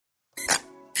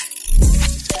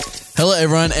Hello,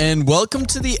 everyone, and welcome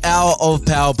to the Hour of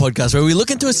Power podcast, where we look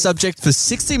into a subject for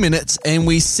 60 minutes and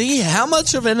we see how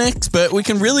much of an expert we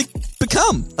can really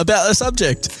become about a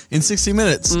subject in 60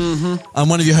 minutes. I'm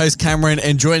one of your hosts, Cameron,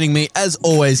 and joining me, as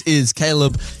always, is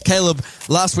Caleb. Caleb,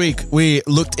 last week we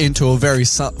looked into a very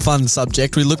fun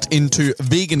subject. We looked into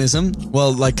veganism,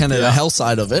 well, like kind of the health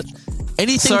side of it.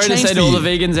 Anything Sorry to say to all you? the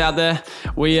vegans out there,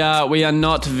 we are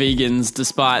not vegans,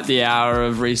 despite the hour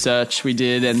of research we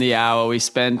did and the hour we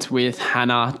spent with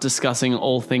Hannah discussing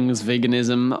all things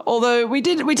veganism. Although we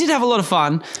did have a lot of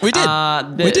fun. We did.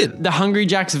 We did. The Hungry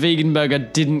Jack's vegan burger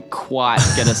didn't quite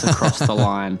get us across the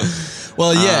line.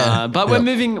 Well, yeah, but we're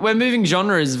moving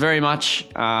genres very much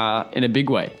in a big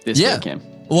way this weekend.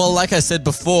 Well, like I said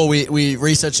before, we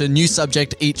research a new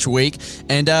subject each week,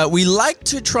 and we like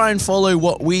to try and follow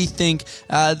what we think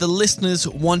the listeners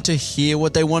want to hear,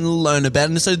 what they want to learn about.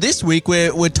 And so this week,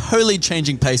 we're totally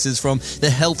changing paces from the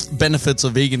health benefits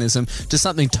of veganism to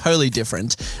something totally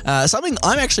different, something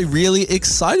I'm actually really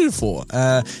excited for.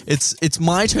 It's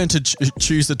my turn to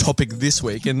choose the topic this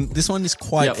week, and this one is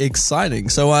quite exciting.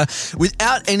 So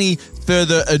without any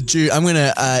further ado, I'm going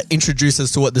to introduce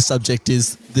us to what the subject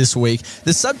is this week.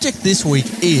 The subject this week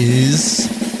is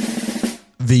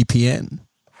VPN.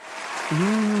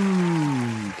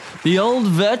 The old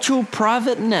virtual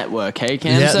private network, hey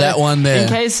Cam? Yeah, so that one there.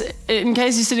 In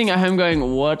case you're sitting at home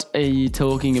going, what are you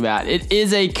talking about? It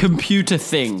is a computer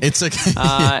thing. It's it's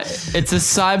a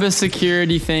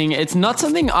cybersecurity thing. It's not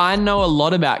something I know a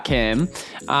lot about, Cam.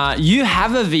 You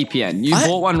have a VPN. You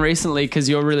bought one recently because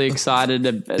you're really excited.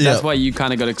 That's why you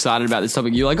kind of got excited about this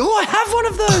topic. You're like, oh, I have one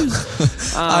of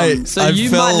those. So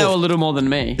you might know a little more than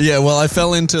me. Yeah, well, I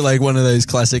fell into like one of those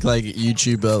classic like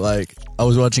YouTuber, like I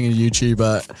was watching a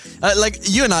YouTuber, like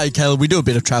you and I, Caleb, we do a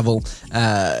bit of travel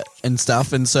and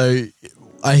stuff. And so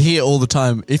I hear all the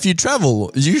time, if you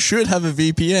travel, you should have a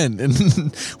VPN.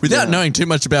 And without knowing too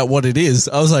much about what it is,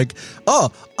 I was like,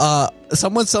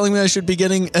 someone's telling me I should be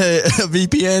getting a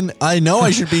VPN. I know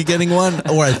I should be getting one,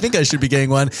 or I think I should be getting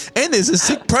one. And there's a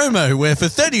sick promo where for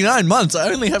 39 months, I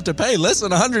only have to pay less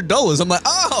than $100. I'm like,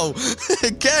 oh,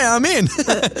 okay, I'm in.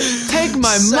 Take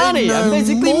my money. I'm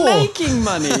basically making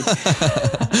money.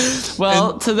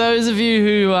 Well, to those of you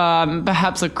who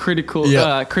perhaps are critical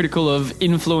of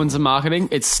influencer marketing,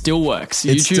 it still works.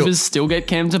 YouTubers still get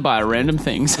Cam to buy random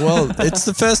things. Well, it's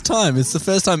the first time. It's the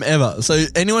first time ever. So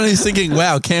anyone who's thinking,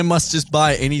 wow, Cam must just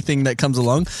buy anything that comes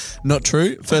along, not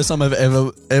true. First time I've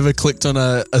ever clicked on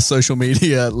a social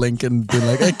media link and been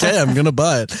like, okay, I'm going to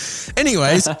buy it.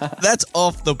 Anyways, that's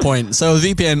off the point. So a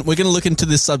VPN, we're going to look into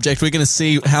this subject. We're going to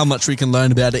see how much we can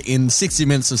learn about it in 60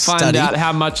 minutes of study. Find out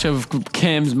how much of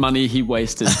Cam's money he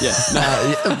wasted.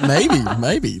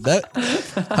 Maybe.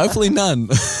 Hopefully none.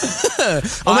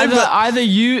 Either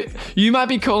you might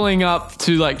be calling up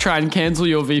to like try and cancel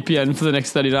your VPN for the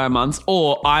next 39 months,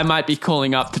 or I might be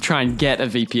calling up to try and get a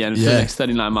VPN for the next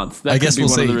 39 months. That could be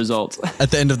one of the results. At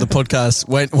the end of the podcast,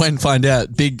 when find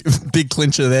out, big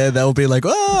clincher there, they'll be like,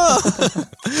 oh.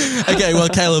 Okay, well,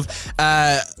 Caleb,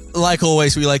 like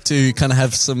always, we like to kind of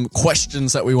have some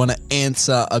questions that we want to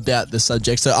answer about the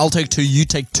subject. So I'll take 2, you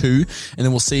take 2, and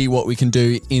then we'll see what we can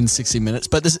do in 60 minutes.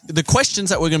 But the questions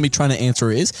that we're going to be trying to answer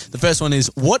is, the first one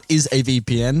is, what is a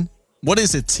VPN? What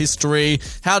is its history?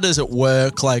 How does it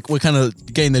work? Like, we're kind of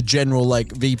getting the general, like,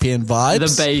 VPN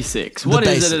vibes. The basics. What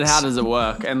is it and how does it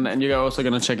work? And you're also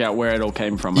going to check out where it all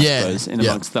came from, I suppose, in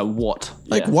amongst the what.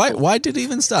 Like, why did it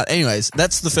even start? Anyways,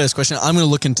 that's the first question. I'm going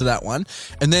to look into that one.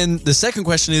 And then the second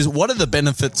question is, what are the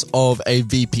benefits of a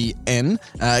VPN?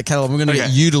 Caleb, I'm going to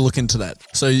get you to look into that.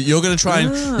 So you're going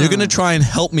to try and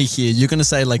help me here. You're going to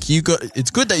say, like, it's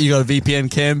good that you got a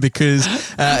VPN, Cam, because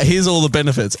here's all the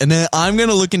benefits. And then I'm going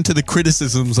to look into the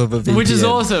criticisms of a VPN. Which is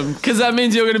awesome, because that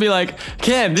means you're going to be like,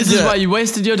 Cam, this is why you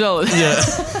wasted your dollars. Yeah.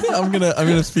 I'm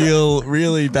gonna feel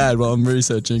really bad while I'm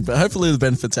researching, but hopefully the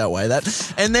benefits outweigh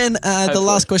that. And then the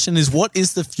last question is, what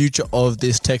is the future of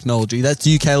this technology? That's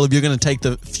you, Caleb. You're going to take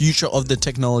the future of the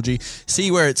technology, see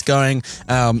where it's going,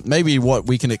 maybe what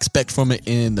we can expect from it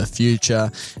in the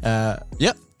future.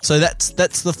 So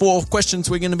that's the 4 questions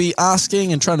we're going to be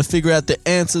asking and trying to figure out the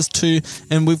answers to,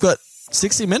 and we've got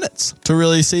 60 minutes to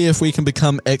really see if we can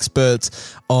become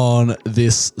experts on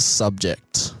this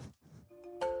subject.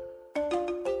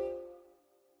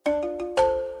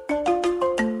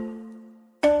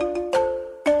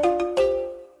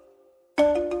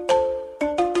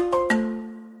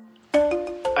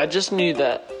 I just knew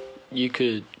that you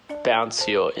could bounce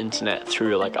your internet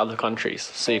through like other countries,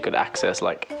 so you could access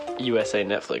like USA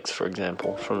Netflix, for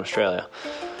example, from Australia.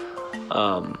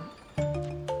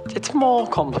 It's more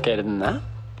complicated than that.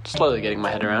 Slowly getting my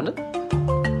head around it.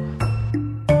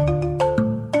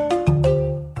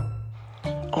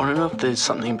 don't know if there's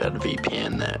something about a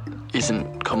VPN that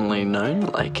isn't commonly known.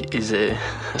 Like, is there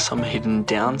some hidden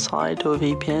downside to a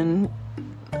VPN?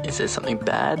 Is there something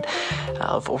bad?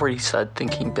 I've already started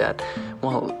thinking about,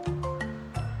 well,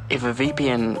 if a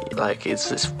VPN, like, is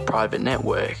this private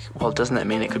network, well, doesn't that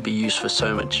mean it could be used for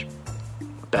so much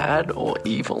bad or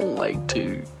evil? Like,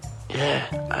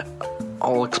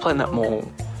 I'll explain that more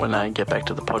when I get back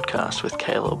to the podcast with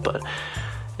Caleb, but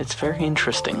it's very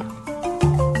interesting.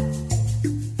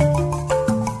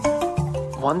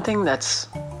 One thing that's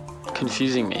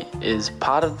confusing me is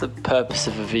part of the purpose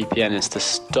of a VPN is to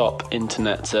stop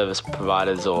internet service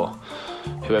providers or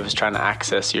whoever's trying to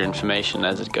access your information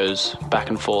as it goes back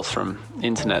and forth from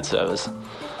internet servers,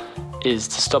 is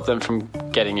to stop them from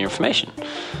getting your information.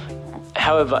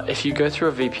 However, if you go through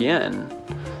a VPN,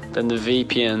 then the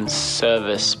VPN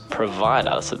service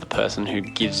provider, so the person who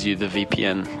gives you the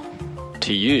VPN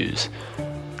to use,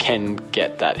 can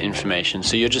get that information.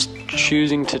 So you're just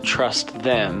choosing to trust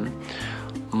them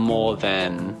more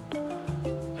than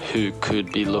who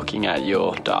could be looking at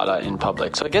your data in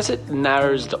public. So I guess it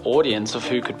narrows the audience of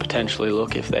who could potentially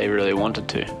look if they really wanted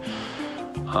to.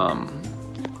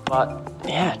 But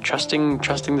yeah, trusting the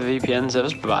VPN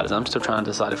service providers, I'm still trying to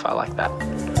decide if I like that.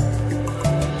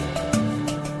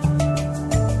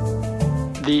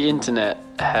 The internet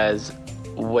has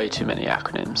way too many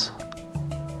acronyms.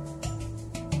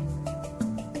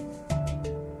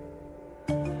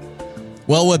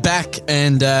 Well, we're back,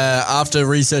 and after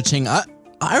researching, I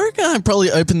reckon I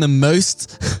probably opened the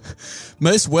most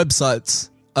websites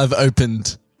I've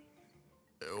opened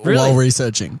while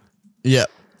researching. Yeah,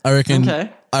 I reckon.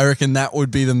 Okay. I reckon that would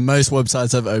be the most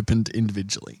websites I've opened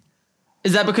individually.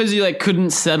 Is that because you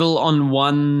couldn't settle on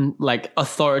one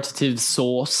authoritative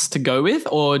source to go with,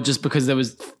 or just because there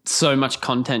was so much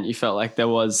content you felt like there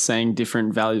was saying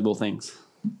different valuable things?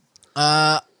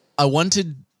 I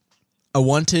wanted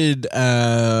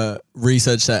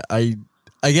research that I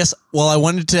guess. Well, I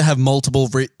wanted to have multiple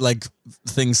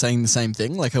things saying the same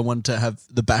thing. Like, I wanted to have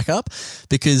the backup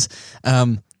because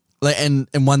and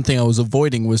one thing I was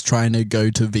avoiding was trying to go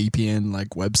to VPN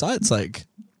websites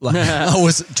I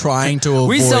was trying to avoid.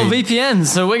 We sell VPNs,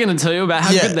 so we're going to tell you about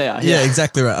how good they are. Yeah,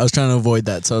 exactly right. I was trying to avoid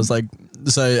that. So I was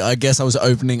so I guess I was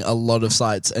opening a lot of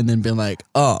sites and then being like,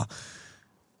 oh,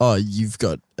 you've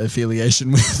got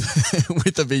affiliation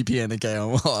with the VPN. Okay,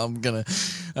 well, I'm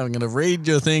gonna read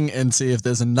your thing and see if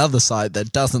there's another site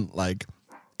that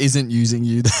isn't using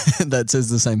you that says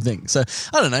the same thing. So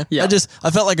I don't know. Yeah. I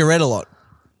felt like I read a lot.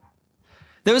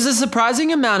 There was a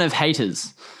surprising amount of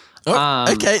haters.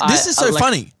 Oh, okay. This is so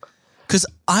funny because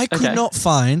I could not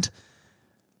find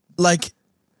I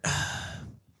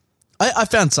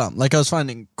found some. I was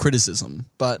finding criticism,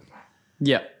 but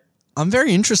yeah, I'm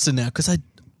very interested now because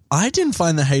I didn't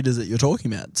find the haters that you're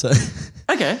talking about. So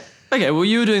okay. Well,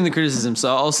 you were doing the criticism,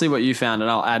 so I'll see what you found and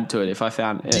I'll add to it if I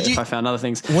found other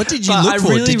things. What did you look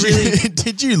for?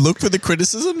 Did you look for the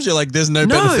criticisms? You're like, there's no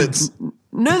benefits.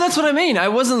 No, that's what I mean. I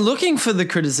wasn't looking for the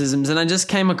criticisms, and I just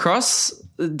came across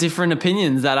different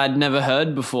opinions that I'd never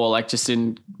heard before, just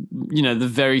in, the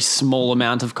very small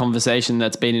amount of conversation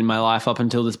that's been in my life up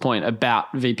until this point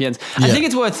about VPNs. Yeah. I think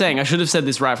it's worth saying, I should have said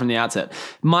this right from the outset.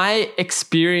 My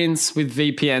experience with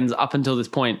VPNs up until this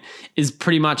point is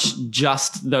pretty much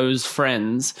just those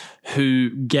friends who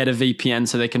get a VPN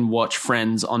so they can watch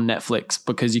Friends on Netflix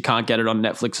because you can't get it on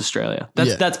Netflix Australia.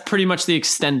 That's pretty much the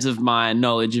extent of my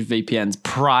knowledge of VPNs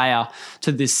prior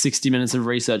to this 60 minutes of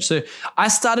research. So I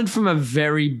started from a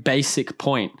very basic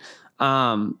point,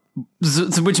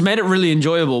 which made it really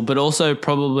enjoyable, but also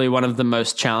probably one of the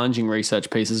most challenging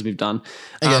research pieces we've done.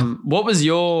 What was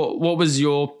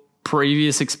your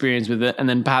previous experience with it, and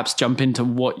then perhaps jump into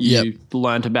what you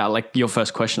learned about, your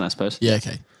first question, I suppose. Yeah.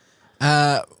 Okay.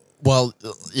 Well,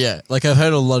 yeah, I've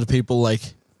heard a lot of people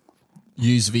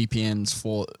use VPNs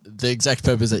for the exact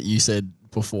purpose that you said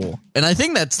before. And I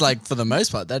think that's for the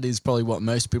most part, that is probably what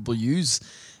most people use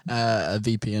a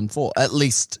VPN for, at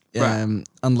least,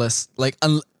 unless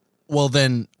well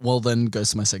then goes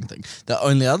to my second thing. The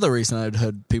only other reason I'd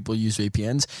heard people use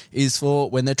VPNs is for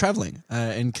when they're traveling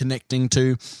and connecting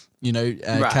to,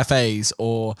 cafes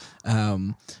or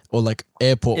airport Wi-Fi.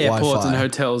 Airports and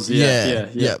hotels.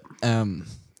 Yeah.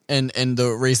 And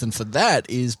the reason for that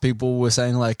is people were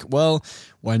saying well,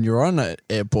 when you're on an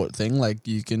airport thing,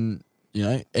 you can,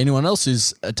 anyone else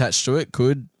who's attached to it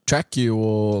could track you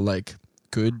or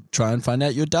could try and find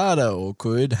out your data or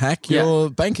could hack your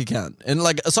bank account. And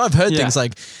so I've heard things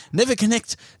never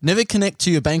connect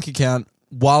to your bank account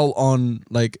while on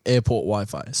airport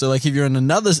Wi-Fi. So if you're in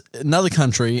another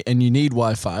country and you need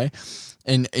Wi-Fi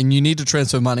and you need to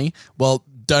transfer money, well,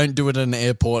 don't do it at an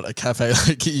airport, a cafe.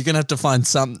 Like you're gonna have to find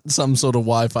some sort of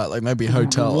Wi-Fi, like maybe a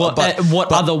hotel. What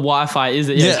other Wi-Fi is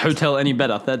it? Is hotel any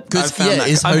better? I've been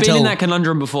in that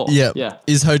conundrum before. Yeah.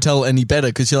 Is hotel any better?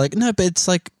 Because you're like, no, but it's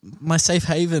like my safe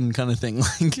haven kind of thing.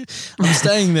 Like I'm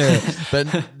staying there,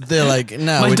 but they're like,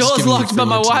 no, my door's locked, but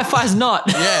my Wi-Fi's not.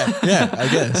 Yeah, I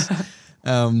guess.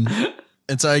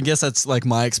 And so I guess that's like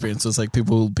my experience was like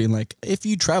people being like, if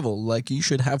you travel, like you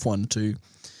should have one to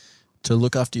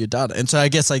look after your data. And so I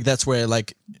guess like that's where,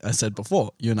 like I said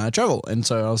before, you and I travel. And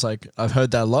so I was like, I've heard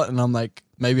that a lot, and I'm like,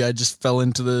 maybe I just fell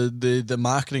into the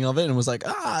marketing of it and was like,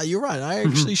 you're right, I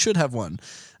actually should have one.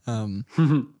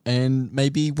 And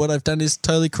maybe what I've done is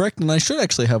totally correct and I should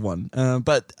actually have one.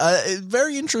 But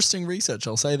very interesting research,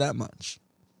 I'll say that much.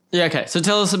 Yeah, okay. So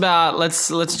tell us about, let's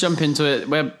jump into it.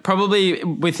 We're probably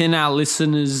within our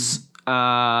listeners'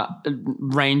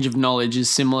 range of knowledge is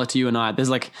similar to you and I. There's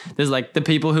like the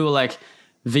people who are like,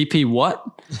 VP what?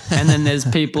 And then there's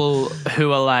people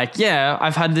who are like, yeah,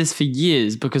 I've had this for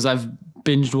years because I've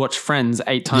binged watched Friends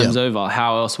 8 times over.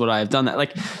 How else would I have done that?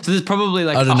 Like, so there's probably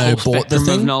like whole spectrum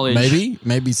of knowledge.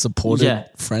 Maybe supported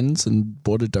Friends and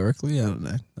bought it directly. I don't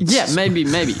know. Maybe.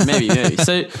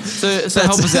 So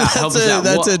help us out.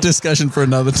 That's a discussion for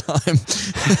another time.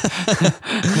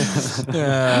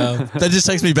 That just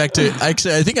takes me back to,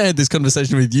 actually, I think I had this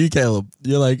conversation with you, Caleb.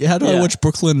 You're like, how do I watch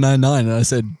Brooklyn Nine-Nine? And I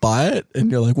said, buy it. And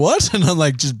you're like, what? And I'm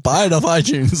like, just buy it off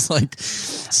iTunes. Like,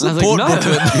 support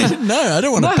Brooklyn. No, I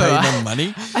don't want to pay them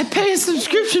money. I pay a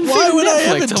subscription fee. Why to would Netflix.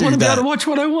 I ever do that? I want to be able to watch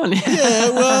what I want.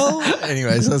 Yeah, well,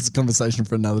 anyways, that's a conversation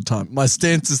for another time. My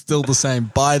stance is still the same.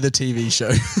 Buy the TV show.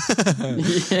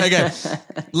 Okay,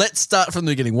 let's start from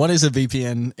the beginning. What is a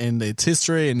VPN and its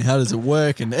history and how does it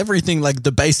work and everything, like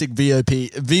the basic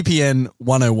VPN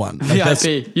 101. Like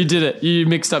VIP. You did it. You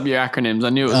mixed up your acronyms. I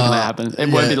knew it was going to happen.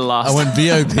 It won't be the last. I went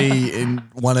VOP in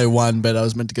 101, but I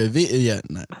was meant to go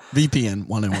VPN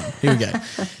 101. Here we go.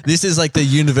 This is like the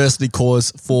university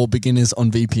course for beginners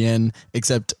on VPN,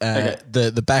 except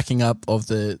the backing up of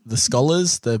the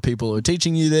scholars, the people who are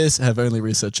teaching you this, have only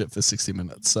researched it for 60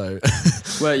 minutes. So,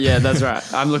 well, yeah, that's right.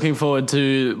 I'm looking forward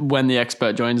to when the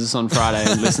expert joins us on Friday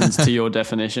and listens to your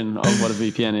definition of what a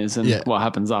VPN is and what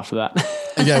happens after that.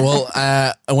 Okay, well,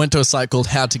 I went to a site called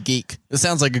How to Geek. It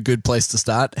sounds like a good place to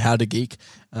start, How to Geek.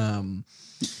 And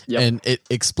it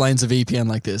explains a VPN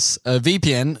like this. A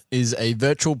VPN is a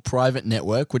virtual private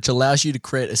network which allows you to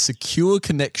create a secure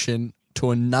connection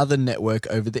to another network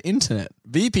over the internet.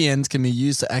 VPNs can be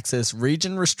used to access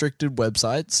region-restricted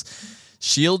websites,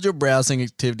 shield your browsing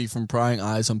activity from prying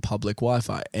eyes on public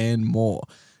Wi-Fi, and more.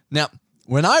 Now,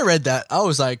 when I read that, I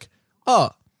was like, oh,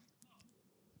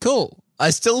 cool. I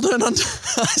still don't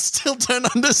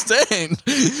understand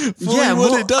fully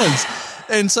what it does.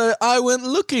 And so I went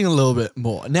looking a little bit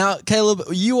more. Now, Caleb,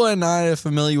 you and I are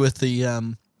familiar with the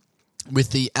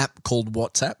app called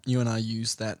WhatsApp. You and I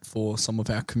use that for some of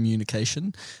our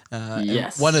communication.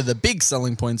 Yes. One of the big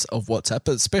selling points of WhatsApp,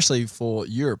 especially for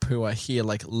Europe, who I hear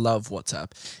like love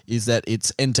WhatsApp, is that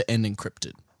it's end-to-end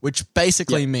encrypted, which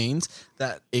basically means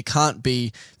that it can't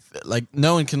be like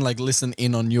no one can like listen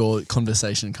in on your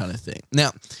conversation kind of thing.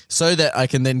 Now, so that I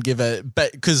can then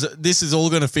because this is all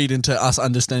going to feed into us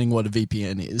understanding what a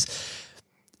VPN is.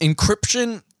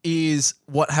 Encryption is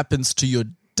what happens to your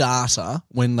data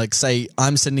when, like, say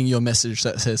I'm sending you a message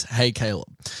that says, "Hey, Caleb."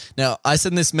 Now, I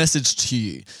send this message to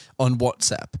you on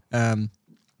WhatsApp, and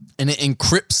it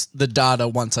encrypts the data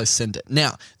once I send it.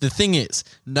 Now, the thing is,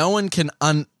 no one can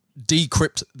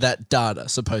decrypt that data,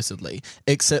 supposedly,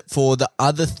 except for the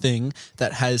other thing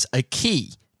that has a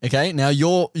key. Okay, now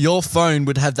your phone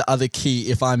would have the other key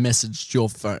if I messaged your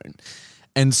phone.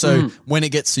 And so when it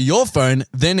gets to your phone,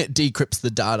 then it decrypts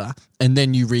the data and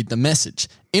then you read the message.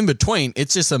 In between,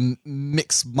 it's just a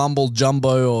mixed mumble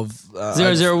jumbo of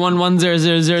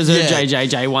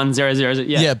 0011000JJJ1000.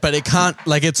 Yeah, but it can't,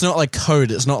 like, it's not like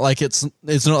code. It's not like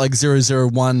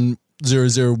 001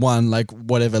 001, like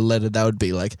whatever letter that would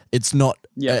be. Like, it's not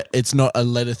it's not a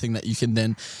letter thing that you can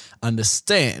then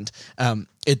understand.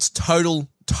 It's total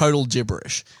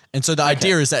gibberish. And so the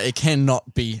idea is that it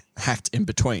cannot be hacked in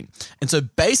between. And so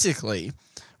basically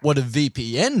what a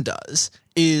VPN does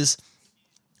is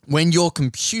when your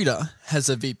computer has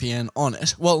a VPN on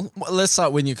it, well, let's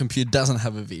start when your computer doesn't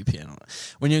have a VPN on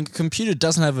it. When your computer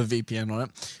doesn't have a VPN on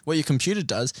it, what your computer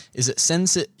does is it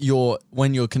sends it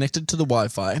when you're connected to the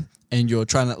Wi-Fi, and you're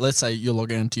trying to, let's say you're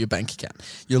logging into your bank account.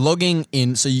 You're logging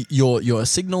in, so your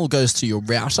signal goes to your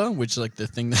router, which is like the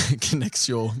thing that connects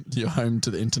your home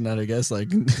to the internet, I guess, like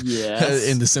Yes.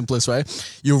 in the simplest way.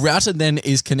 Your router then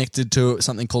is connected to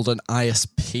something called an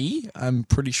ISP, I'm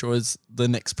pretty sure is the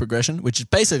next progression, which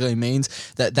basically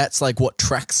means that that's like what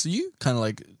tracks you, kind of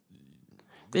like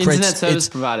the internet service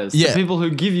providers, the people who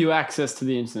give you access to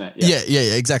the internet. Yeah,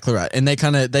 exactly right. And they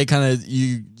kind of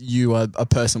you are a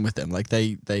person with them. Like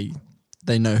they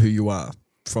know who you are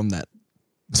from that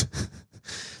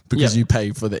because you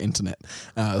pay for the internet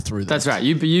through them. That's right.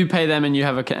 You pay them and you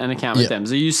have an account with them.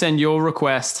 So you send your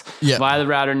request via the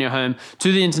router in your home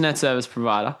to the internet service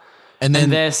provider. And then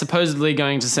they're supposedly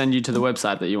going to send you to the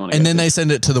website that you want to And then they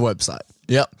send it to the website.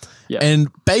 Yep.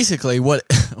 And basically what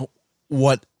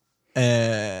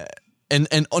and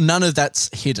none of that's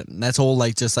hidden. That's all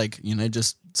like just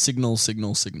signal.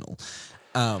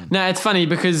 No, it's funny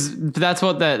because that's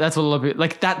what a lot of people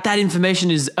like that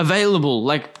information is available.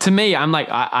 Like to me, I'm like,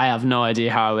 I have no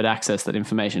idea how I would access that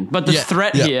information. But the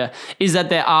threat here is that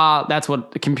that's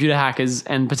what computer hackers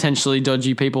and potentially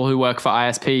dodgy people who work for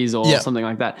ISPs or something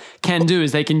like that can do,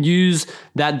 is they can use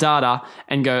that data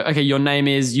and go, okay, your name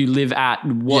is, you live at,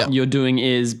 what you're doing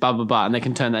is blah, blah, blah. And they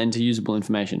can turn that into usable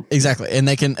information. Exactly. And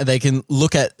they can they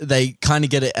kind of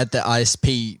get it at the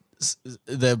ISP,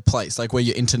 the place, like where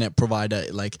your internet provider,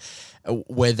 like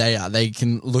where they are, they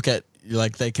can look at,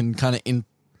 like they can kind of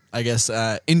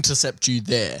intercept you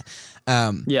there.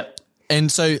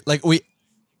 And so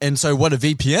what a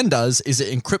VPN does is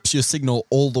it encrypts your signal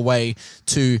all the way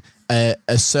to a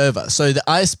server. So the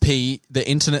ISP, the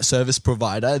internet service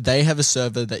provider, they have a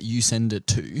server that you send it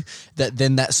to,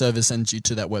 that server sends you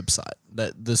to that website.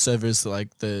 That the server is like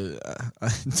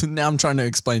now I'm trying to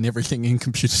explain everything in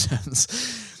computer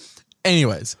terms.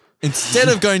 Anyways, instead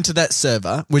of going to that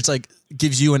server, which like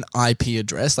gives you an IP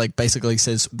address, like basically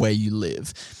says where you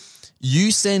live, you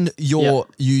send your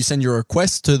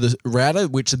request to the router,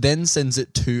 which then sends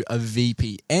it to a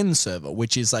VPN server,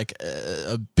 which is like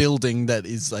a building that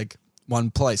is like one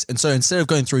place. And so instead of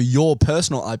going through your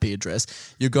personal IP address,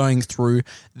 you're going through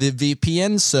the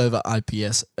VPN server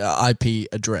IP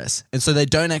address. And so they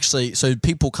don't actually, so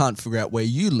people can't figure out where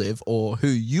you live or who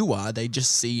you are. They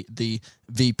just see the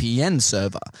VPN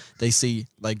server. They see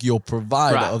like your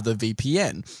provider of the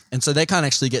VPN. And so they can't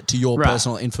actually get to your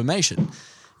personal information.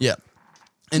 Yeah.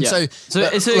 And so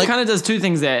it kind of does two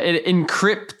things there. It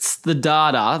encrypts the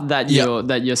data that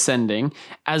you're sending,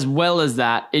 as well as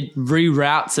that it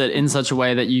reroutes it in such a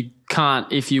way that you can't,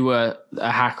 if you were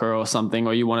a hacker or something,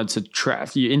 or you wanted to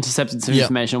you intercepted some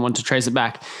information and want to trace it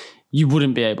back, you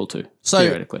wouldn't be able to,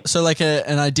 theoretically. So like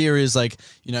an idea is like,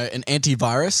 an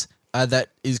antivirus that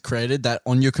is created that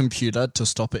on your computer to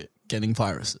stop it getting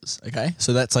viruses. Okay.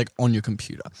 So that's like on your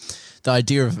computer. The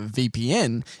idea of a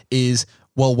VPN is,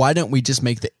 well, why don't we just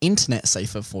make the internet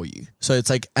safer for you? So it's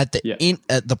like at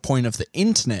the point of the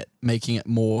internet, making it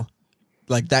more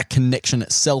like that connection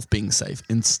itself being safe,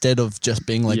 instead of just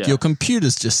being like your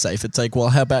computer's just safe. It's like, well,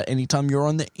 how about anytime you're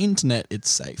on the internet, it's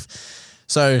safe.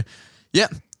 So,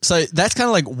 so that's kind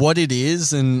of like what it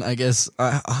is, and I guess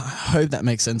I hope that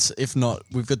makes sense. If not,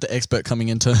 we've got the expert coming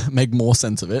in to make more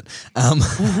sense of it.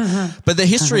 But the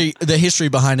history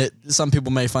behind it, some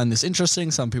people may find this interesting,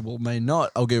 some people may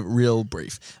not. I'll give it real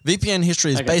brief. VPN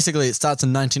history is basically, it starts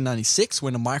in 1996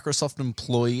 when a Microsoft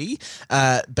employee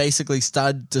basically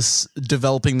started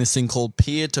developing this thing called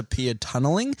peer-to-peer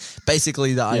tunneling.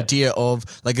 Basically the idea of,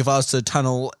 like, if I was to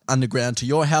tunnel underground to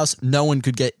your house, no one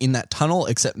could get in that tunnel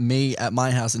except me at my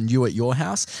house and you at your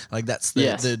house. Like that's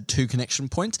the two connection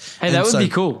points. Hey, that would be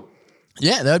cool.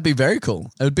 Yeah, that would be very cool.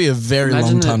 It would be a very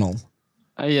long tunnel.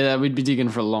 We'd be digging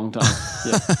for a long time.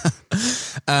 Yeah.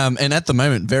 And at the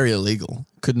moment, very illegal.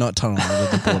 Could not tunnel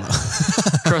over the border.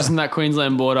 Crossing that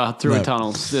Queensland border through a tunnel.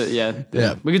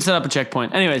 We could set up a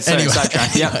checkpoint. Anyways,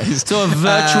 sidetrack. Yeah. So a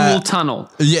virtual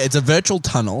tunnel. Yeah, it's a virtual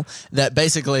tunnel that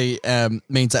basically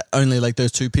means that only like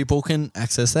those two people can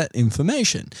access that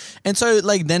information. And so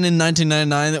like then in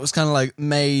 1999, that was kind of like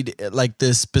made like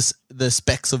the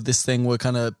specs of this thing were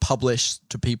kind of published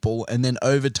to people. And then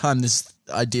over time, this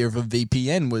idea of a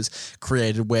VPN was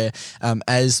created where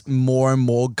as more and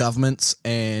more governments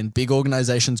and big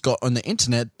organizations got on the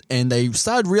internet and they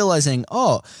started realizing,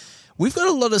 we've got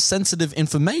a lot of sensitive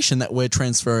information that we're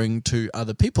transferring to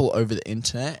other people over the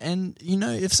internet. And,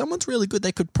 if someone's really good,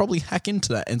 they could probably hack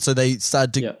into that. And so they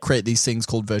started to create these things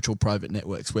called virtual private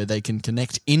networks where they can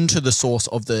connect into the source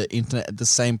of the internet at the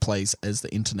same place as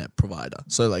the internet provider.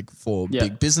 So like for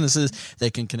big businesses,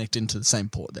 they can connect into the same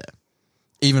port there.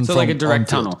 Even so, like a direct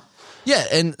tunnel. Yeah,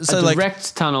 and so a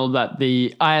direct tunnel that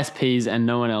the ISPs and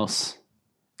no one else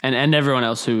and everyone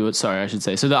else who, sorry, I should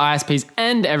say. So the ISPs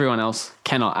and everyone else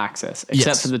cannot access,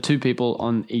 except for the two people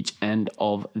on each end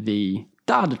of the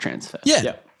data transfer.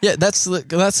 Yeah. Yeah, that's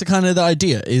the kind of the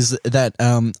idea, is that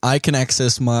I can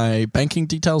access my banking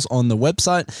details on the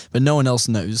website, but no one else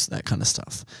knows that kind of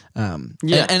stuff. And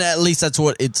at least that's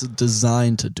what it's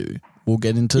designed to do. We'll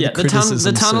get into the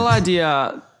criticism.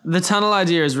 The tunnel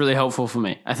idea is really helpful for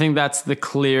me. I think that's the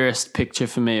clearest picture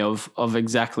for me of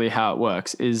exactly how it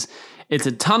works. Is it's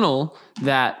a tunnel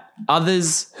that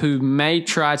others who may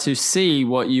try to see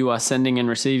what you are sending and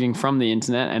receiving from the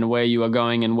internet and where you are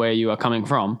going and where you are coming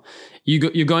from,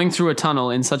 you're going through a tunnel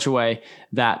in such a way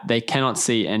that they cannot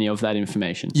see any of that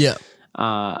information. Yeah.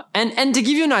 And to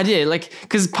give you an idea, like,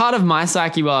 because part of my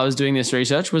psyche while I was doing this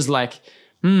research was like,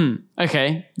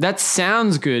 okay, that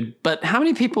sounds good, but how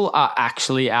many people are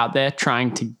actually out there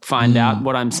trying to find out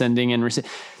what I'm sending and receiving?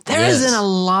 There is an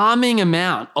alarming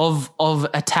amount of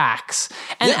attacks.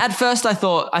 And at first I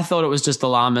thought it was just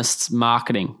alarmists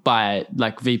marketing by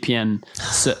like VPN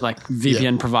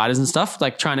providers and stuff,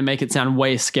 like trying to make it sound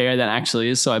way scarier than it actually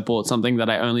is. So I bought something that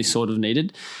I only sort of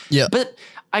needed. Yeah. But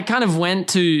I kind of went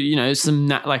to, some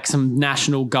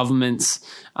national governments,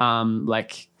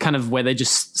 kind of where they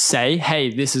just say,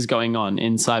 hey, this is going on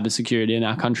in cybersecurity in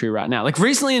our country right now. Like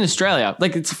recently in Australia,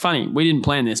 like it's funny, we didn't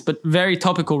plan this, but very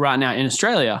topical right now in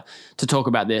Australia to talk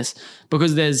about this,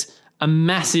 because there's a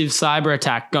massive cyber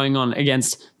attack going on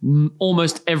against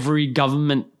almost every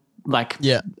government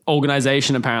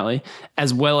organization apparently,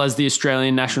 as well as the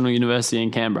Australian National University in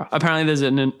Canberra. Apparently there's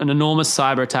an enormous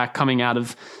cyber attack coming out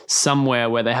of somewhere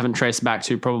where they haven't traced back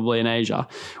to, probably in Asia,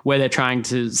 where they're trying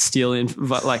to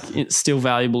steal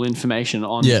valuable information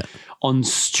on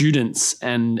students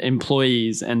and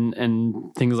employees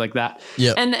and things like that.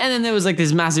 Yeah. And then there was like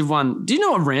this massive one. Do you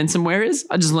know what ransomware is?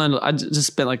 I just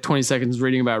spent like 20 seconds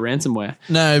reading about ransomware.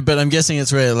 No, but I'm guessing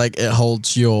it's where like it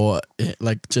holds your,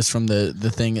 like just from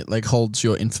the thing, it like holds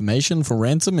your information for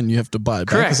ransom and you have to buy it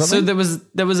back. Correct. Or something? So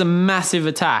there was a massive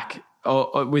attack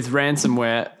with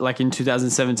ransomware like in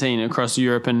 2017 across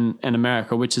Europe and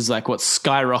America, which is like what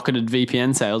skyrocketed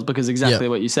VPN sales, because exactly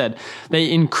what you said. They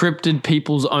encrypted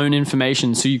people's own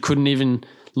information so you couldn't even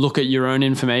look at your own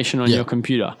information on your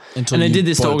computer. And they did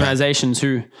this to organizations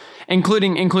who,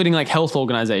 including like health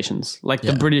organizations, like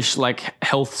the British like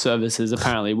health services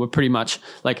apparently were pretty much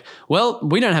like, well,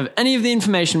 we don't have any of the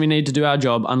information we need to do our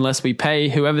job unless we pay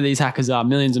whoever these hackers are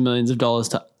millions and millions of dollars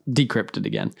to decrypt it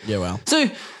again. Yeah, wow. So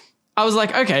I was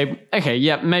like, okay,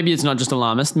 yeah, maybe it's not just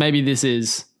alarmist. Maybe this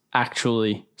is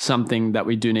actually something that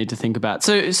we do need to think about.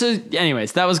 So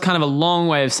anyways, that was kind of a long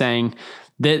way of saying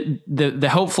that the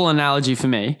helpful analogy for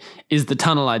me is the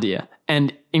tunnel idea.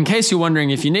 And in case you're wondering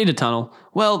if you need a tunnel,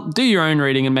 well, do your own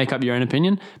reading and make up your own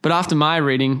opinion. But after my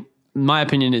reading, my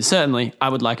opinion is certainly I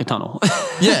would like a tunnel.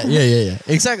 Yeah.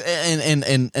 Exactly.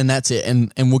 And that's it.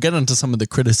 And we'll get into some of the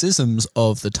criticisms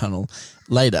of the tunnel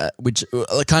later, which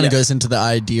kind of goes into the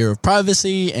idea of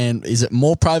privacy, and is it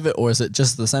more private or is it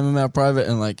just the same amount private,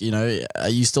 and like, are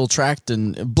you still tracked,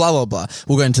 and blah, blah, blah.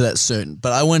 We'll go into that soon.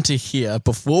 But I want to hear,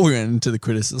 before we went into the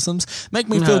criticisms, make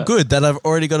me feel good that I've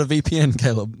already got a VPN,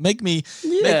 Caleb. Make me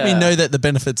know that the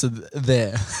benefits are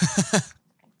there.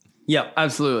 Yeah,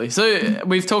 absolutely. So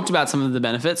we've talked about some of the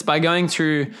benefits. By going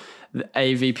through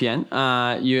a VPN,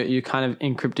 you're kind of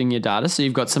encrypting your data. So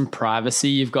you've got some privacy,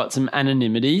 you've got some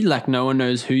anonymity, like no one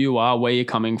knows who you are, where you're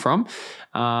coming from,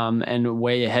 and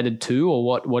where you're headed to, or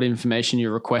what information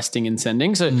you're requesting and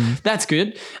sending. So that's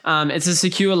good. It's a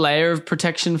secure layer of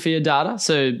protection for your data.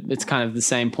 So it's kind of the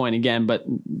same point again, but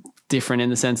different in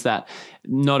the sense that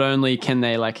not only can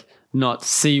they like not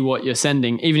see what you're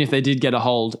sending, even if they did get a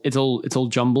hold, it's all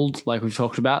jumbled, like we've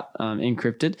talked about,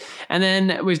 encrypted. And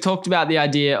then we've talked about the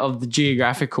idea of the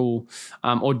geographical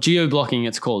or geo-blocking,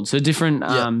 it's called. So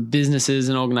different businesses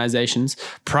and organizations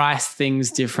price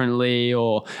things differently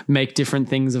or make different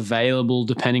things available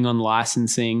depending on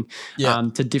licensing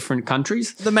to different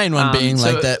countries. The main one being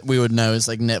like that we would know is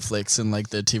like Netflix and like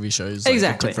the TV shows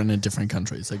different in different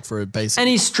countries, like for a basic.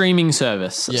 Any streaming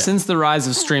service. Yeah. Since the rise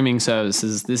of streaming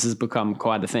services, this has become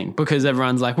quite a thing, because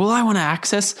everyone's like, well, I want to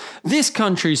access this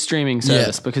country's streaming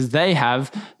service because they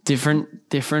have different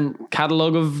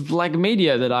catalog of like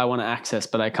media that I want to access,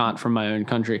 but I can't from my own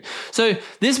country. So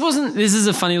this is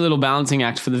a funny little balancing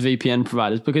act for the VPN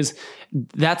providers, because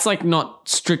that's like not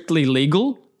strictly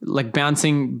legal, like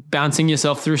bouncing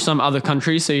yourself through some other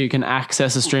country so you can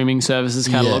access a streaming services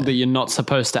catalog that you're not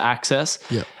supposed to access.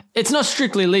 Yeah. It's not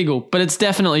strictly legal, but it's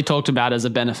definitely talked about as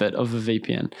a benefit of a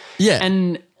VPN. Yeah.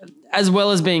 And as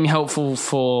well as being helpful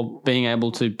for being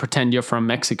able to pretend you're from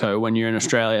Mexico when you're in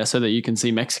Australia so that you can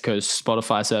see Mexico's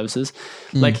Spotify services.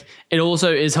 Like it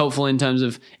also is helpful in terms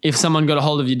of if someone got a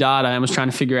hold of your data and was trying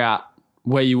to figure out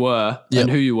where you were and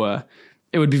who you were,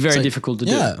 it would be very difficult to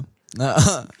do.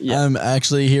 I'm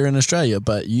actually here in Australia,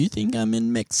 but you think I'm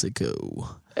in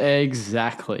Mexico.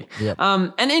 Exactly. Yep.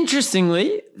 And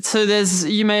interestingly, so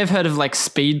you may have heard of like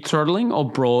speed throttling or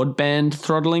broadband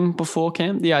throttling before,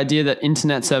 Cam. The idea that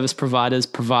internet service providers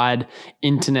provide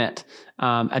internet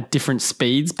at different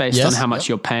speeds based on how much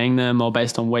you're paying them, or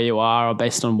based on where you are, or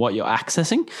based on what you're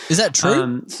accessing. Is that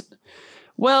true?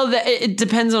 Well, it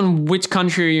depends on which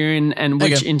country you're in and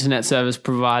which internet service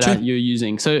provider you're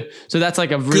using. So that's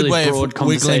like a really good way broad of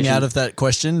conversation. wiggling out of that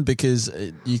question, because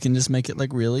you can just make it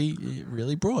like really,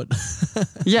 really broad.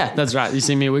 Yeah, that's right. You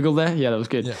see me wiggle there? Yeah, that was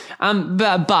good. Yeah.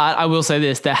 But I will say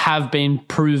this: there have been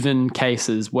proven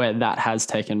cases where that has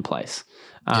taken place.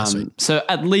 So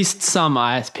at least some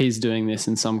ISPs doing this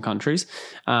in some countries.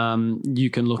 You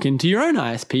can look into your own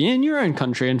ISP in your own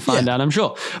country and find out, I'm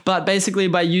sure. But basically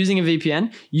by using a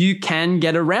VPN, you can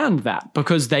get around that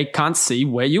because they can't see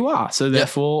where you are. So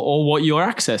therefore, or what you're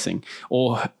accessing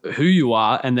or who you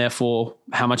are, and therefore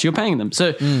how much you're paying them.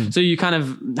 So you kind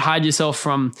of hide yourself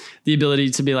from the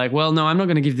ability to be like, well, no, I'm not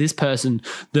going to give this person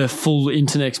the full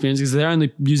internet experience because they're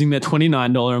only using their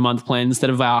 $29 a month plan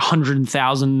instead of our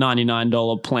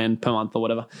 $100,099 plan per month or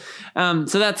whatever.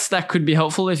 So that could be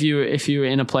helpful if you're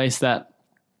in a place that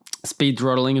speed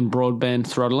throttling and broadband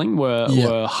throttling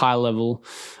were high level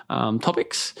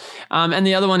topics. And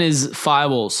the other one is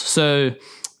firewalls. So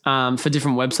for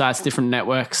different websites, different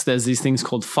networks, there's these things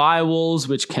called firewalls,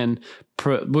 which can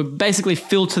basically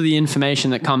filter the information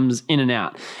that comes in and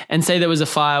out. And say there was a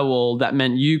firewall that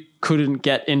meant you couldn't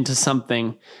get into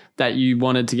something that you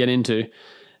wanted to get into.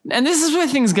 And this is where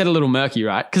things get a little murky,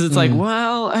 right? Because it's like,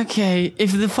 well, okay,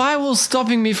 if the firewall's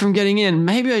stopping me from getting in,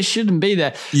 maybe I shouldn't be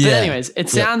there. Yeah. But anyways, it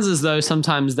sounds as though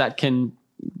sometimes that can...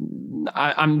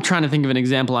 I'm trying to think of an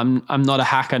example. I'm not a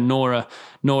hacker nor a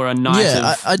knight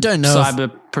of I don't know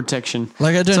cyber protection.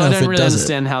 Like I don't know I if don't it really does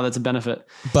understand how that's a benefit.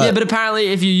 But apparently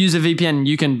if you use a VPN,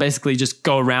 you can basically just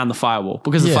go around the firewall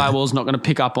because the firewall's not going to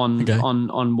pick up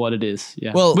on what it is.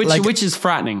 Yeah. Well, which is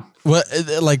frightening. Well,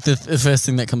 like the first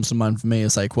thing that comes to mind for me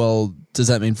is like, well, does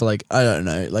that mean for like, I don't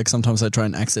know, like sometimes I try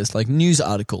and access like news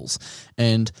articles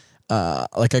and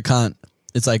like I can't,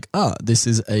 it's like, this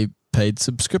is a paid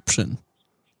subscription.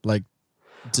 Like,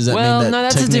 does that mean that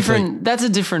that's a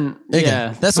different. Okay.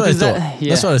 Yeah. That's what I thought.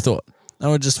 That's what I thought. I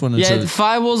would just wanted to. Yeah,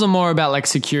 firewalls are more about like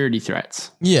security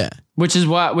threats. Yeah. Which is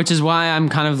why I'm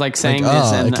kind of like saying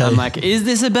this, and I'm like, is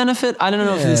this a benefit? I don't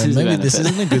know if this is a benefit. Maybe this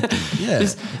isn't a good thing. Yeah.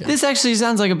 This actually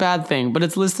sounds like a bad thing, but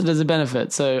it's listed as a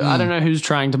benefit. So I don't know who's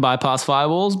trying to bypass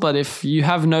firewalls, but if you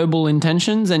have noble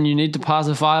intentions and you need to pass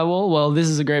a firewall, well, this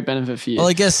is a great benefit for you. Well,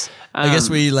 I guess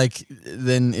we like,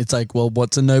 then it's like, well,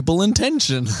 what's a noble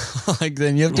intention? Like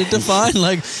then you have to define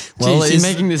like, well, you're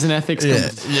making this an ethics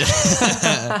conversation.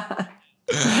 Yeah.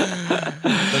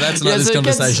 But that's not this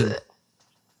conversation.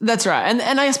 That's right.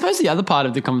 And I suppose the other part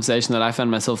of the conversation that I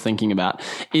found myself thinking about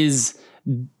is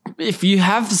if you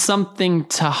have something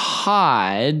to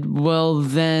hide, well,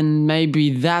 then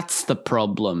maybe that's the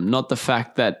problem, not the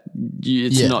fact that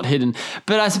it's not hidden.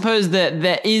 But I suppose that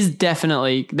there is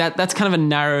definitely that's kind of a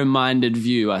narrow-minded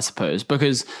view, I suppose,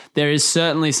 because there is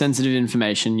certainly sensitive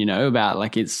information, about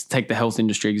like take the health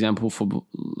industry example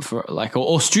for like,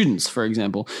 or students, for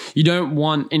example. You don't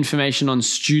want information on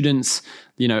students,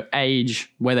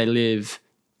 age, where they live,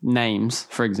 names,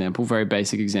 for example, very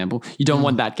basic example. You don't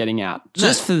want that getting out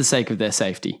just for the sake of their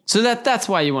safety. So that's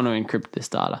why you want to encrypt this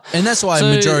data. And that's why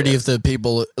majority of the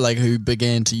people like who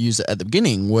began to use it at the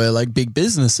beginning were like big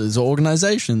businesses or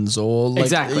organizations or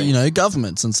like,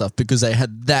 governments and stuff, because they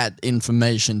had that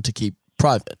information to keep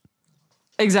private.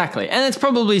 Exactly. And it's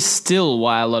probably still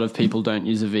why a lot of people don't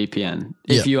use a VPN.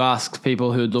 If you ask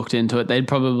people who had looked into it, they'd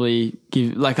probably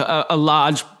give like a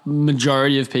large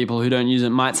majority of people who don't use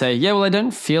it might say, I don't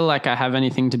feel like I have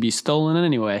anything to be stolen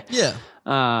anyway. Yeah.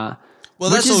 Well,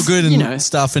 that's all good and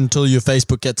stuff until your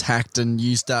Facebook gets hacked and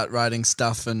you start writing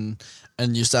stuff and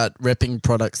you start repping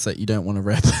products that you don't want to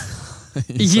rep.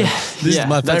 This is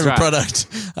my favorite product.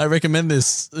 I recommend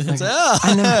this.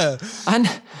 I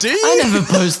never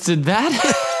posted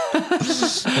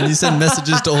that. And you send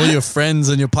messages to all your friends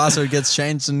and your password gets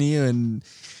changed on you and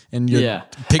and your And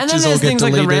then pictures all there's get things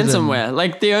like the deleted. ransomware.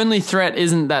 Like the only threat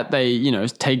isn't that they,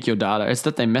 take your data. It's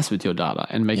that they mess with your data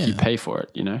and make you pay for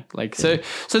it, Like, so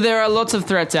there are lots of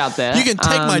threats out there. You can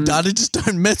take my data, just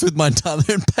don't mess with my data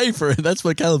and pay for it. That's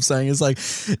what Caleb's saying. It's like,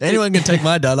 anyone can take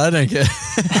my data, I don't care.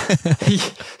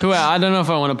 Well, I don't know if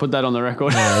I want to put that on the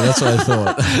record. Yeah, that's what I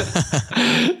thought.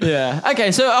 Yeah.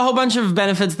 Okay, so a whole bunch of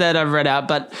benefits that I've read out,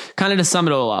 but kind of to sum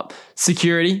it all up.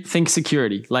 Security, think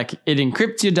security. Like it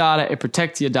encrypts your data, it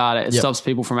protects your data, it stops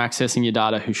people from accessing your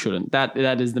data who shouldn't.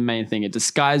 That is the main thing. It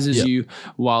disguises you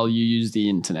while you use the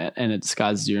internet, and it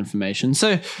disguises your information.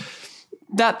 So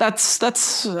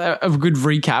that's a good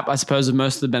recap, I suppose, of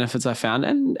most of the benefits I found.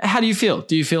 And how do you feel?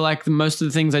 Do you feel like most of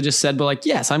the things I just said were like,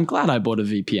 yes, I'm glad I bought a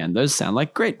VPN. Those sound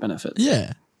like great benefits.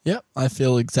 Yeah. Yep. I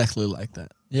feel exactly like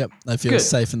that. Yep. I feel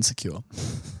safe and secure.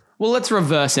 Well, let's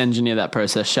reverse engineer that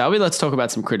process, shall we? Let's talk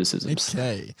about some criticisms.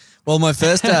 Okay. Well, my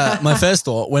first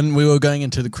thought when we were going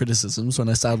into the criticisms, when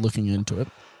I started looking into it,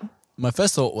 my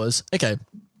first thought was, okay,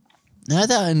 now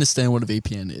that I understand what a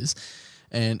VPN is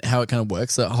and how it kind of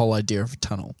works, that whole idea of a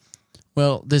tunnel,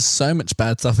 well, there's so much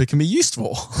bad stuff it can be used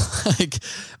for. Like,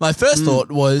 my first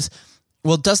thought was,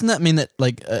 well, doesn't that mean that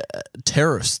like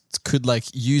terrorists could like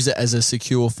use it as a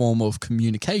secure form of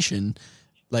communication,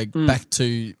 like back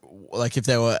to like if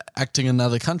they were acting in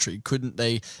another country, couldn't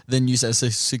they then use it as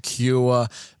a secure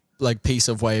like piece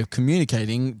of way of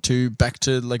communicating to back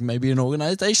to like maybe an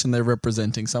organization they're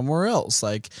representing somewhere else,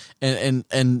 like and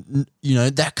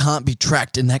that can't be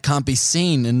tracked and that can't be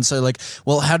seen, and so like,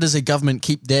 well, how does a government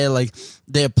keep their like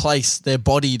their place, their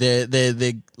body, their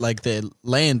like their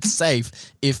land safe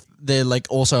if they're like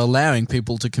also allowing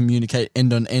people to communicate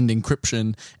end-on-end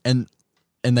encryption and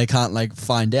they can't like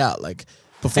find out like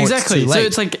before exactly. It's too late. So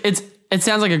it's like it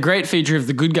sounds like a great feature if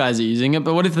the good guys are using it,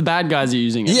 but what if the bad guys are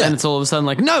using it? Yeah. And it's all of a sudden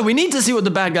like, no, we need to see what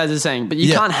the bad guys are saying, but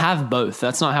you can't have both.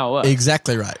 That's not how it works.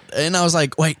 Exactly right. And I was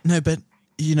like, wait, no, but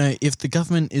if the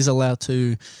government is allowed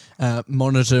to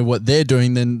monitor what they're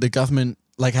doing, then the government,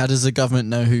 like, how does the government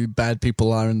know who bad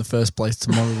people are in the first place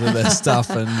to monitor their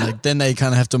stuff? And like, then they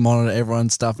kind of have to monitor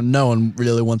everyone's stuff, and no one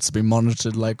really wants to be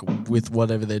monitored, like with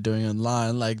whatever they're doing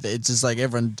online. Like, it's just like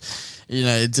everyone,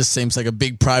 it just seems like a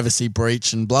big privacy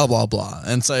breach and blah, blah, blah.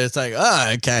 And so it's like,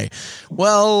 okay,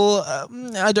 well,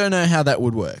 I don't know how that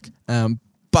would work.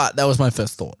 But that was my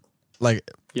first thought. Like,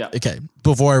 okay,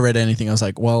 before I read anything, I was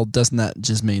like, well, doesn't that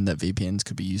just mean that VPNs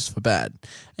could be used for bad?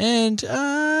 And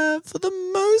for the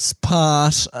most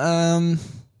part, I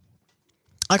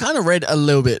kind of read a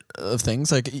little bit of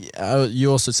things. Like,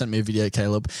 you also sent me a video,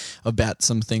 Caleb, about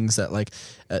some things that like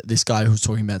this guy who was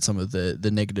talking about some of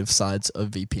the negative sides of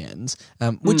VPNs,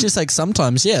 which is like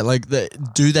sometimes, like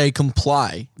do they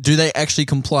comply? Do they actually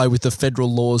comply with the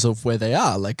federal laws of where they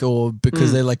are? Like, or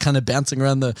because they're like kind of bouncing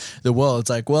around the world. It's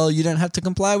like, well, you don't have to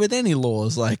comply with any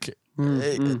laws. Like,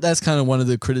 that's kind of one of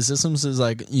the criticisms is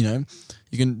like, you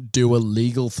can do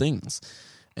illegal things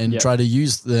and try to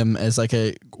use them as like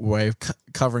a way of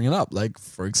covering it up. Like,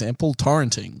 for example,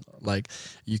 torrenting. Like,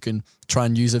 you can try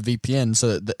and use a VPN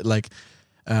so that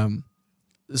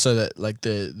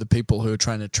the people who are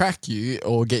trying to track you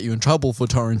or get you in trouble for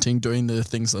torrenting, doing the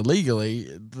things illegally,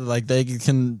 like they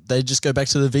just go back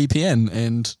to the VPN,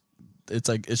 and it's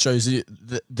like it shows you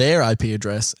their IP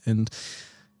address and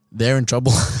they're in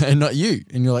trouble and not you.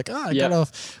 And you're like, get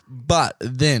off. But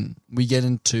then we get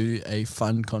into a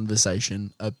fun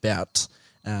conversation about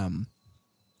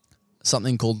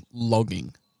something called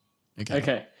logging.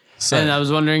 Okay. So, and I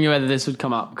was wondering whether this would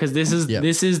come up because this is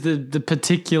the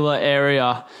particular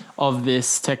area of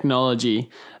this technology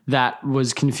that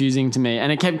was confusing to me,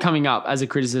 and it kept coming up as a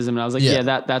criticism. And I was like,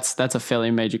 that's a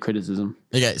fairly major criticism.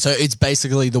 Okay, so it's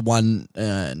basically the one.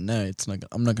 No, it's not.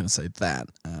 I'm not going to say that.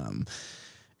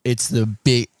 It's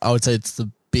I would say it's the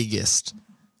biggest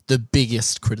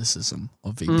criticism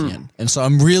of VPN. And so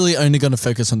I'm really only going to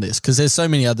focus on this because there's so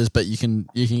many others, but you can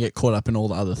get caught up in all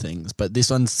the other things. But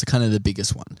this one's kind of the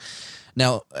biggest one.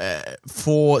 Now,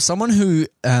 for someone who,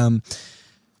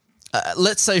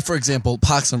 let's say, for example,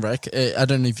 Parks and Rec. I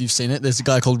don't know if you've seen it. There's a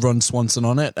guy called Ron Swanson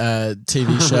on it,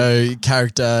 TV show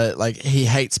character. Like, he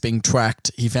hates being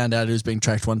tracked. He found out he was being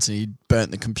tracked once and he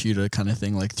burnt the computer kind of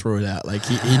thing, like threw it out. Like,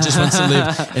 he just wants to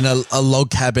live in a log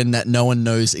cabin that no one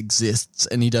knows exists,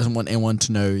 and he doesn't want anyone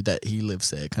to know that he lives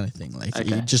there kind of thing. Like,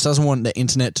 he just doesn't want the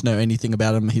internet to know anything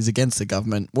about him. He's against the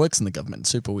government, works in the government.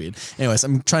 Super weird. Anyways,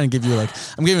 I'm trying to give you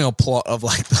I'm giving a plot of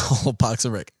like the whole Parks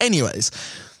and Rec. Anyways,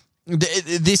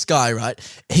 this guy, right?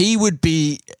 He would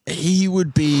be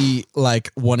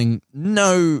like wanting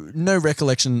no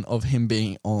recollection of him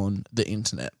being on the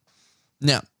internet.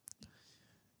 Now,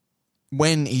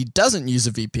 when he doesn't use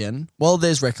a VPN, well,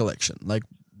 there's recollection. Like,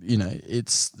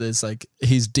 there's like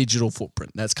his digital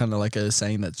footprint. That's kind of like a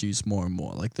saying that's used more and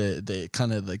more. Like the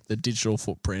kind of like the digital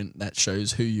footprint that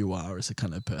shows who you are as a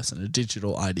kind of person, a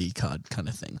digital ID card kind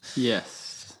of thing.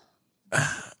 Yes.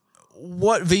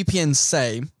 What VPNs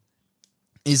say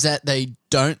is that they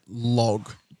don't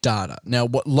log data. Now,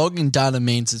 what logging data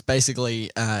means is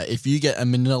basically if you get a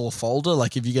manila folder,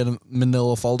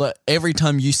 every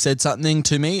time you said something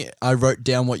to me, I wrote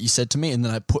down what you said to me and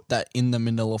then I put that in the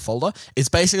manila folder. It's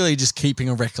basically just keeping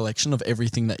a recollection of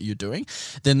everything that you're doing.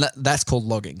 Then that's called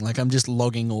logging. Like I'm just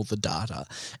logging all the data.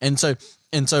 And so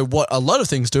what a lot of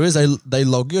things do is they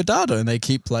log your data and they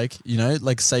keep like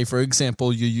say for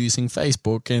example, you're using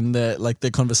Facebook and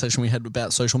the conversation we had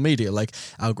about social media, like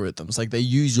algorithms, like they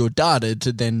use your data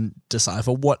to then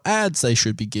decipher what ads they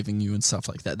should be giving you and stuff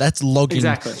like that. That's logging.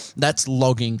 Exactly. That's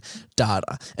logging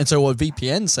data. And so what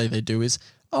VPNs say they do is,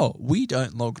 we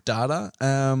don't log data.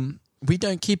 We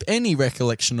don't keep any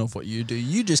recollection of what you do.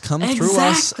 You just come through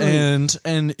us and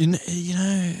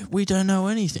we don't know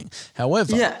anything.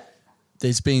 However,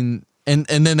 there's been, and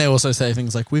then they also say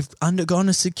things like, we've undergone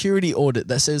a security audit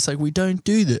that says like, we don't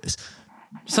do this.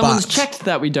 Someone's checked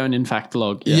that we don't in fact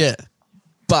log. Yeah.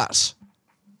 But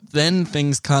then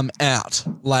things come out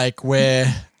like where,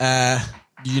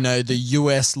 the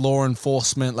US law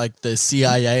enforcement, like the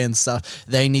CIA and stuff,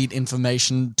 they need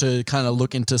information to kind of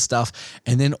look into stuff.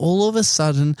 And then all of a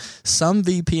sudden, some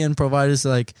VPN providers are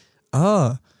like,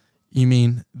 you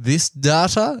mean this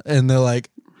data? And they're like,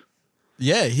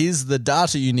 yeah, here's the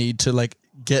data you need to like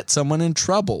get someone in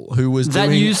trouble who was that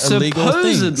doing you illegal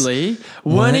supposedly things.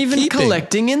 weren't even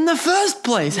collecting in the first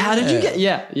place. How did you get?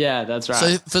 Yeah, that's right.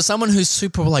 So for someone who's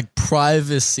super like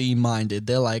privacy minded,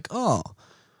 they're like,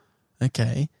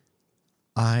 okay,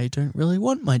 I don't really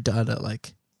want my data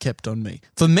like kept on me.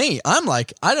 For me, I'm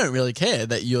like, I don't really care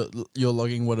that you're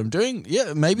logging what I'm doing.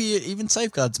 Yeah, maybe it even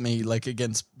safeguards me like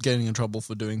against getting in trouble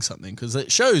for doing something because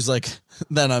it shows like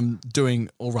that I'm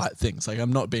doing all right things. Like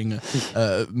I'm not being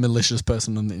a malicious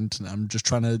person on the internet. I'm just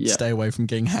trying to stay away from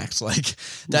getting hacked. Like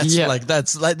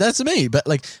that's me. But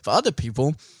like for other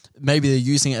people, maybe they're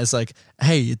using it as like,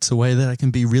 hey, it's a way that I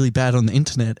can be really bad on the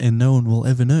internet and no one will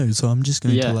ever know. So I'm just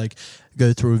going to like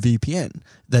go through a VPN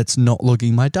that's not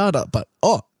logging my data. But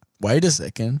wait a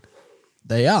second,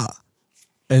 they are.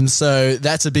 And so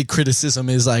that's a big criticism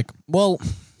is like, well,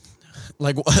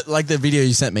 like the video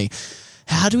you sent me,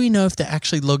 how do we know if they're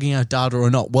actually logging our data or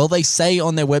not? Well, they say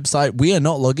on their website, we are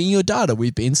not logging your data.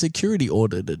 We've been security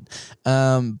audited.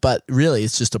 But really,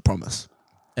 it's just a promise.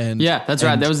 That's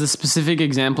right. There was a specific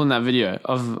example in that video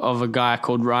of a guy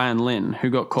called Ryan Lin who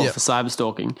got caught for cyber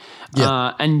stalking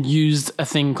and used a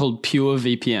thing called Pure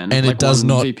VPN. And like it does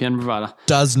not VPN provider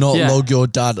does not log your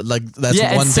data. Like that's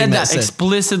one thing that said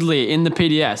explicitly in the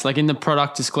PDS, like in the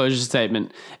product disclosure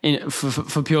statement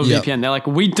for Pure VPN. They're like,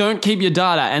 we don't keep your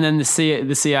data. And then the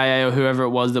CIA or whoever it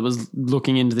was that was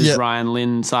looking into this Ryan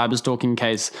Lin cyber stalking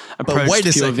case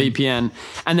approached Pure VPN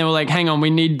and they were like, hang on, we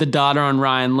need the data on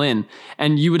Ryan Lin.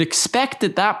 And you would expect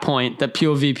at that point that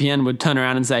Pure VPN would turn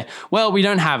around and say, well, we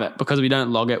don't have it because we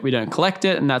don't log it, we don't collect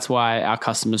it, and that's why our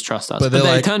customers trust us. But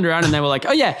they turned around and they were like,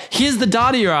 oh yeah, here's the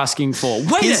data you're asking for.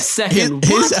 Wait a second.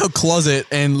 Here's our closet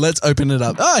and let's open it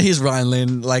up. Here's Ryan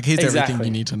Lin. Like, here's everything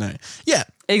you need to know. Yeah.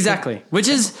 Exactly. Which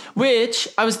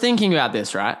I was thinking about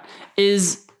this, right,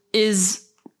 is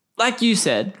like you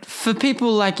said, for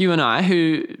people like you and I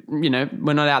who,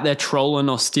 we're not out there trolling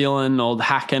or stealing or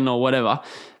hacking or whatever,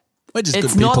 we're just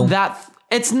good people.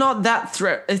 It's not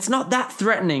that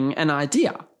threatening an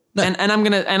idea. No. And I'm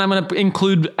gonna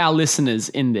include our listeners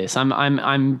in this.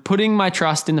 I'm putting my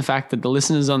trust in the fact that the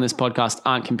listeners on this podcast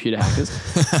aren't computer hackers.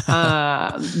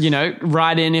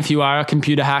 Write in if you are a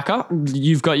computer hacker.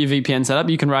 You've got your VPN set up.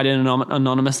 You can write in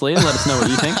anonymously and let us know what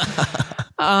you think.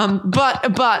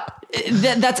 But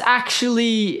that's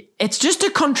actually, it's just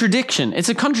a contradiction. It's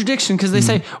a contradiction because they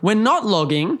say we're not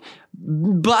logging,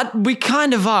 but we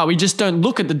kind of are. We just don't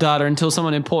look at the data until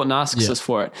someone important asks us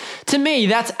for it. To me,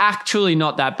 that's actually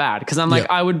not that bad because I'm like,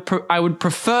 I would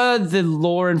prefer the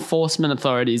law enforcement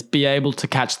authorities be able to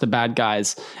catch the bad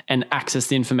guys and access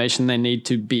the information they need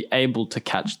to be able to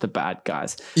catch the bad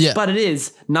guys. Yeah. But it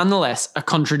is nonetheless a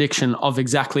contradiction of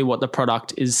exactly what the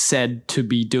product is said to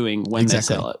be doing when they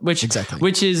sell it, which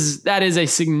is a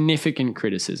significant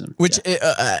criticism. Which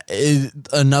is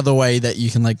another way that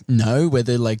you can like know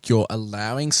whether like you're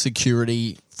allowing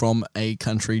security from a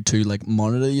country to like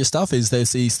monitor your stuff is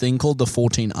there's these thing called the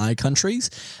 14I countries.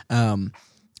 And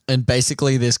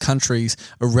basically there's countries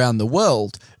around the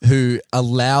world who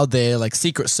allow their like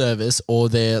secret service or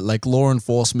their like law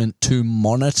enforcement to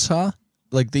monitor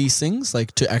like these things,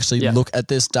 like to actually look at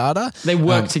this data. They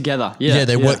work together. Yeah,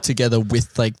 they work together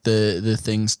with like the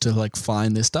things to like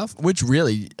find this stuff, which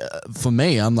really, for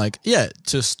me, I'm like,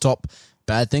 to stop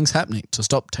bad things happening, to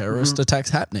stop terrorist attacks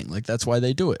happening. Like that's why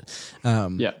they do it.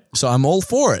 So I'm all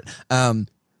for it.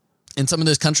 And some of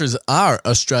those countries are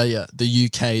Australia, the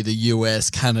UK, the US,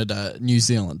 Canada, New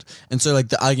Zealand. And so like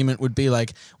the argument would be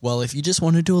like, well, if you just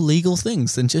want to do illegal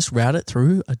things, then just route it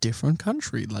through a different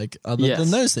country, like other than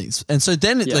those things. And so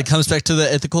then it like comes back to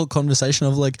the ethical conversation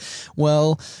of like,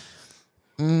 well,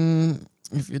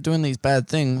 if you're doing these bad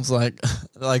things, like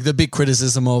the big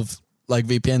criticism of like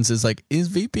VPNs is like, is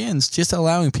VPNs just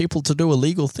allowing people to do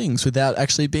illegal things without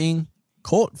actually being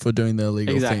caught for doing the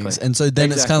illegal things? And so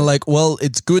then it's kind of like, well,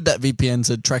 it's good that VPNs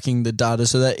are tracking the data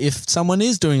so that if someone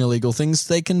is doing illegal things,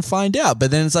 they can find out.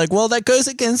 But then it's like, well, that goes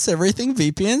against everything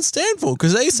VPNs stand for,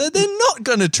 because they said they're not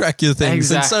going to track your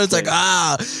things. And so it's like,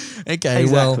 okay,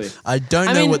 well, I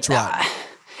don't know what's right.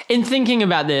 In thinking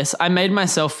about this, I made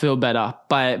myself feel better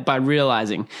by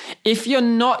realizing if you're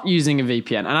not using a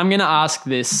VPN, and I'm going to ask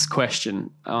this question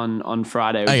on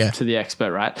Friday to the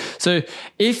expert, right? So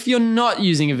if you're not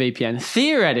using a VPN,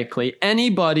 theoretically,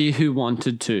 anybody who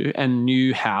wanted to and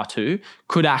knew how to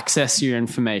could access your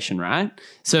information, right?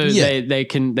 So they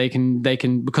can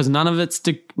because none of it's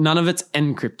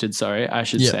encrypted. Sorry, I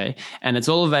should say, and it's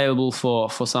all available for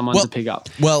someone to pick up.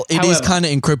 Well, it is kind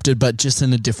of encrypted, but just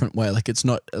in a different way. Like it's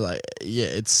not like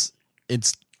it's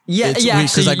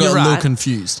because I got a little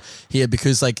confused here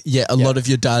because like a lot of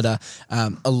your data,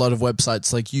 a lot of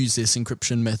websites like use this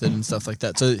encryption method and stuff like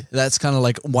that. So that's kind of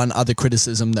like one other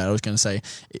criticism that I was going to say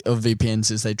of VPNs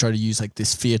is they try to use like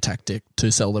this fear tactic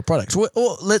to sell their products.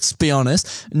 Or let's be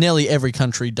honest, nearly every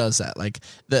country does that. Like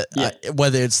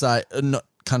whether it's like not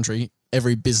country.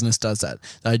 Every business does that.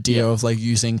 The idea of like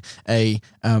using a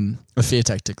fear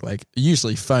tactic, like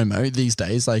usually FOMO these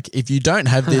days. Like if you don't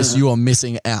have this, you are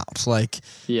missing out. Like,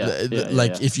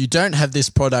 if you don't have this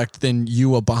product, then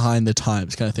you are behind the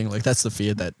times, kind of thing. Like that's the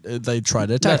fear that they try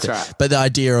to attack. That's right. But the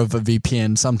idea of a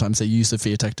VPN, sometimes they use the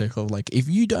fear tactic of like, if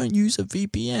you don't use a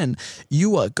VPN,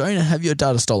 you are going to have your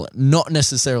data stolen. Not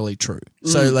necessarily true.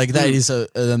 So like that is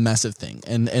a massive thing,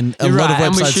 and a lot of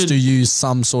websites do use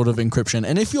some sort of encryption.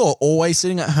 And if you're always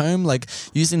sitting at home, like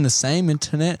using the same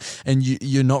internet, and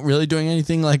you're not really doing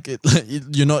anything, like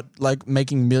you're not like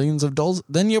making millions of dollars,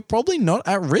 then you're probably not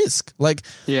at risk. Like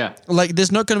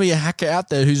there's not going to be a hacker out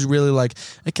there who's really like,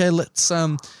 okay,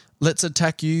 let's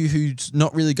attack you, who's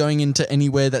not really going into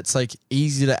anywhere that's like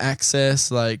easy to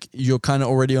access. Like you're kind of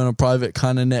already on a private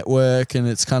kind of network, and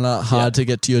it's kind of hard to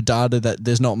get to your data. That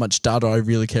there's not much data I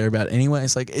really care about anyway.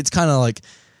 It's like it's kind of like,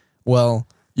 well,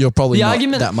 you're probably not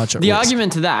that much at risk. The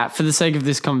argument to that, for the sake of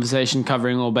this conversation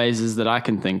covering all bases that I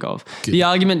can think of, the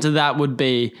argument to that would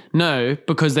be no,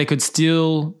 because they could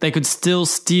still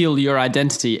steal your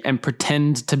identity and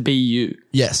pretend to be you.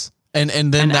 Yes. And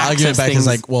then the argument back is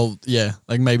like, well, yeah,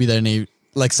 like maybe they need,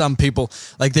 like some people,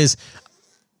 like there's,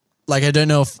 like I don't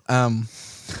know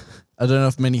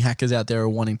if many hackers out there are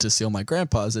wanting to steal my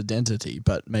grandpa's identity,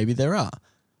 but maybe there are.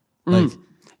 Like,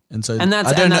 and so I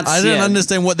don't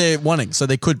understand what they're wanting. So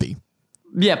they could be.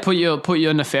 Yeah, put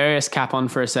your nefarious cap on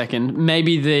for a second.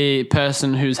 Maybe the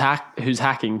person who's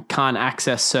hacking can't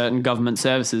access certain government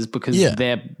services because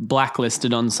they're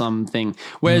blacklisted on something.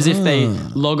 Whereas if they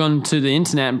log on to the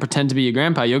internet and pretend to be your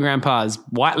grandpa is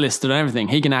whitelisted on everything.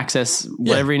 He can access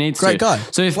whatever he needs to. Great guy.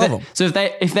 So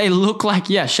if they look like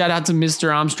shout out to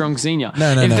Mr. Armstrong Senior.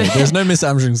 No. There's no Mr.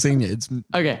 Armstrong Senior.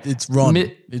 It's Ron.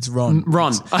 It's Ron.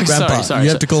 Ron. Grandpa. Sorry. You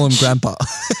have to call him Grandpa.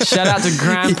 Shout out to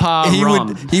Grandpa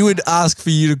Ron. He would ask for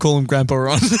you to call him Grandpa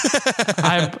Ron.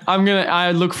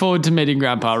 I look forward to meeting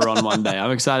Grandpa Ron one day.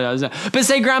 I'm excited. But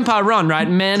say Grandpa Ron, right?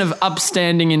 Man of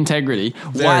upstanding integrity,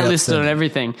 whitelisted on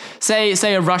everything.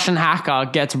 Say a Russian hacker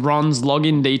gets Ron's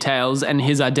login details and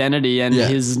his identity and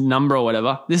his number or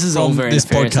whatever. This is all very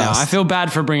nefarious now. I feel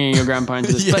bad for bringing your grandpa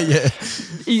into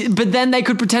this. But then they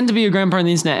could pretend to be your grandpa on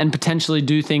the internet and potentially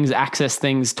do things, access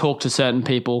things, talk to certain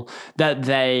people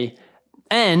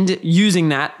and using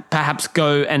that, perhaps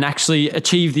go and actually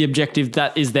achieve the objective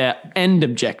that is their end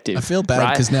objective. I feel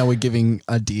bad because now we're giving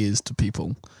ideas to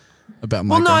people about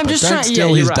my grandpa. I'm just trying to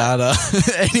steal his data.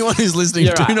 Anyone who's listening,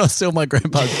 do not steal my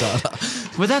grandpa's data.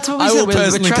 Well, that's what we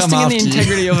said. We're trusting in the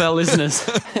integrity of our listeners.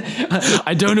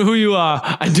 I don't know who you are.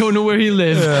 I don't know where you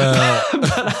live.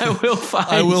 But I will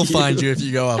find you. I will find you if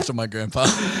you go after my grandpa.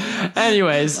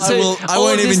 Anyways. I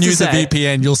won't even use a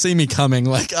VPN. You'll see me coming.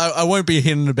 Like I won't be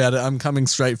hidden about it. I'm coming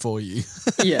straight for you.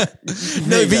 Yeah.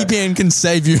 No VPN can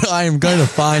save you. I am going to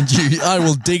find you. I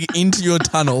will dig into your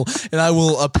tunnel and I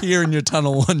will appear in your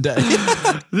tunnel one day.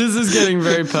 This is getting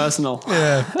very personal.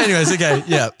 Yeah. Anyways, okay.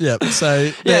 Yeah.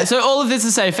 So So all of this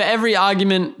to say, for every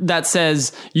argument that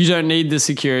says you don't need the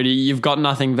security, you've got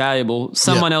nothing valuable,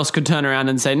 someone else could turn around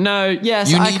and say, no,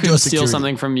 yes, I could steal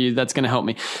something from you that's going to help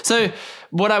me. So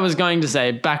what I was going to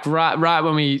say back right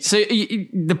when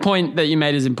the point that you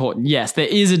made is important. Yes, there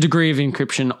is a degree of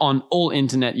encryption on all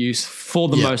internet use for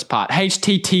the most part.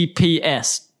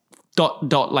 HTTPS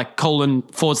like colon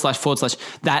 /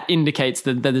 that indicates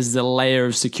that there's a layer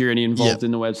of security involved in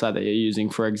the website that you're using.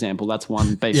 For example, that's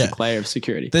one basic layer of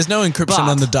security. There's no encryption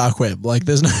on the dark web. Like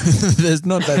there's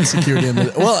not that security on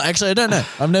the, well, actually I don't know.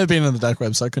 I've never been on the dark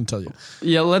web, so I couldn't tell you.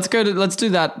 Yeah, let's do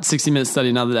that 60-minute study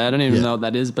another day. I don't even know what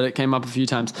that is, but it came up a few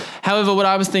times. However, what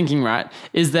I was thinking, right,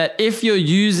 is that if you're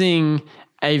using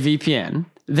a VPN,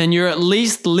 then you're at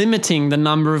least limiting the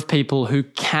number of people who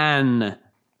can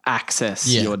access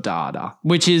your data,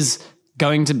 which is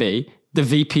going to be the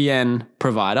VPN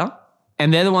provider.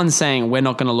 And they're the ones saying, we're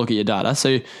not going to look at your data.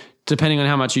 So depending on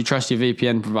how much you trust your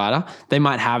VPN provider, they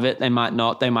might have it, they might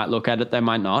not, they might look at it, they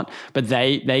might not, but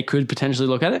they could potentially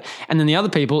look at it. And then the other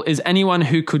people is anyone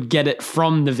who could get it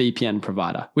from the VPN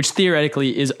provider, which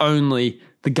theoretically is only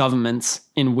the governments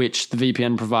in which the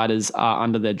VPN providers are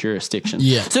under their jurisdiction.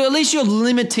 Yeah. So at least you're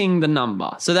limiting the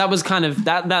number. So that was kind of,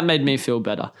 that made me feel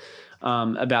better.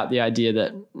 About the idea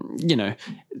that, you know,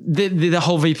 the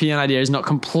whole VPN idea is not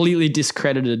completely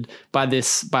discredited by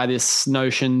this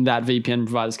notion that VPN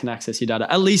providers can access your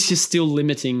data. At least you're still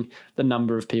limiting the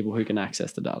number of people who can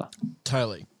access the data.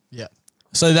 Totally. Yeah.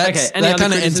 So that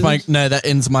kind of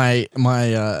ends my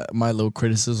little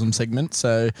criticism segment.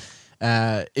 So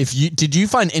did you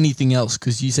find anything else?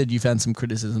 Because you said you found some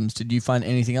criticisms. Did you find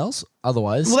anything else?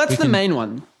 Otherwise, well, that's the main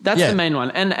one. That's the main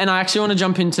one, and I actually want to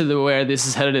jump into where this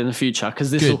is headed in the future, because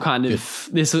this will kind of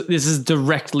this is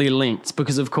directly linked,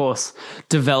 because of course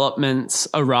developments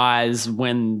arise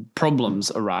when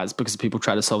problems arise because people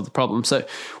try to solve the problem. So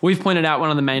we've pointed out one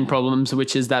of the main problems,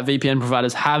 which is that VPN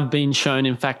providers have been shown,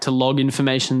 in fact, to log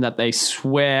information that they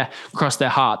swear across their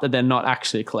heart that they're not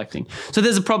actually collecting. So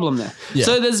there's a problem there. Yeah.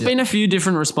 So there's been a few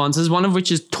different responses. One of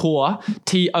which is Tor,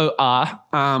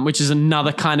 Tor, which is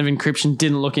another kind of encryption.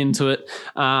 Didn't look into it,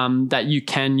 that you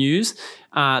can use.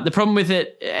 The problem with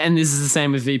it, and this is the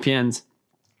same with VPNs,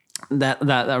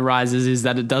 that arises, is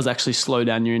that it does actually slow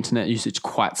down your internet usage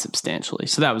quite substantially.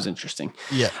 So that was interesting.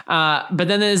 Yeah. But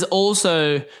then there's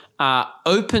also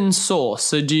open source.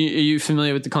 So are you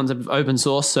familiar with the concept of open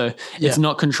source? So it's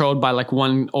not controlled by like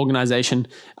one organization.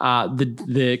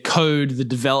 The code, the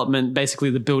development,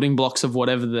 basically the building blocks of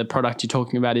whatever the product you're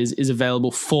talking about is available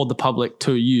for the public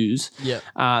to use. Yeah.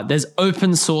 There's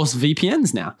open source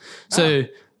VPNs now. So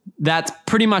that's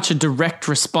pretty much a direct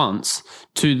response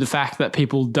to the fact that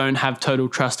people don't have total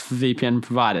trust for VPN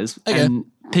providers. Okay. And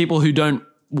people who don't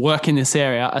work in this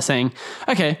area are saying,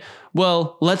 okay,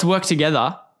 well, let's work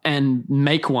together and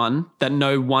make one that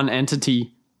no one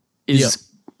entity is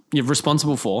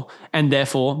responsible for, and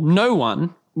therefore no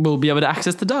one will be able to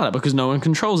access the data because no one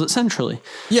controls it centrally.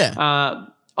 Yeah.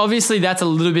 Obviously, that's a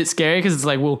little bit scary because it's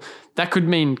like, well, that could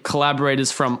mean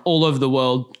collaborators from all over the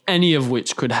world, any of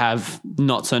which could have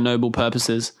not so noble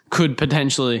purposes, could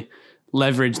potentially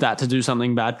leverage that to do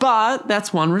something bad. But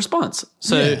that's one response.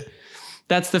 So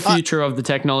that's the future of the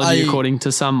technology, according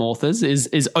to some authors,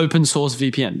 is open source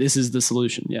VPN. This is the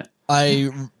solution. Yeah. I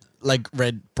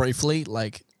read briefly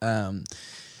your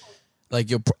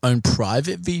own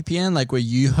private VPN, like where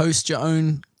you host your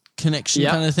own connection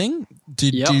kind of thing. Do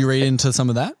you read into some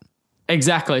of that?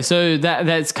 Exactly. So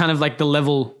that's kind of like the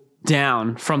level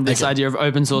down from this idea of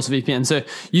open source VPN. So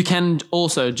you can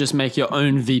also just make your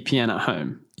own VPN at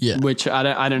home. Yeah. Which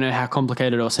I don't know how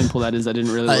complicated or simple that is. I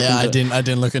didn't really look into it. I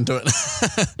didn't look into it.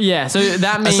 Yeah, so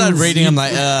that means I started reading, I'm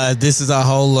like, this is a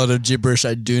whole lot of gibberish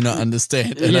I do not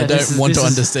understand. And I don't want to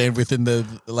understand within the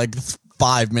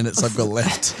 5 minutes I've got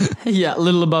left. Yeah, a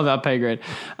little above our pay grade.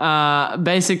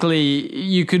 Basically,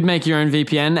 you could make your own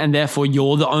VPN, and therefore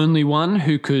you're the only one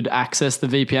who could access the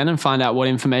VPN and find out what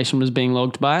information was being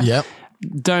logged by it. Yep.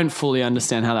 Don't fully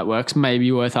understand how that works.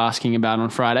 Maybe worth asking about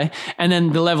on Friday. And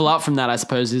then the level up from that, I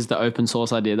suppose, is the open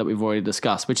source idea that we've already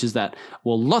discussed, which is that,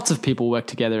 well, lots of people work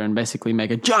together and basically make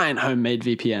a giant homemade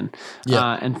VPN.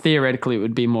 Yeah. And theoretically, it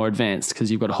would be more advanced because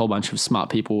you've got a whole bunch of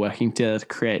smart people working together to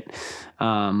create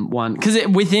one. Because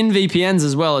within VPNs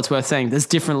as well, it's worth saying there's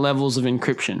different levels of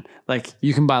encryption. Like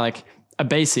you can buy like a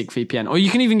basic VPN, or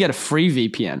you can even get a free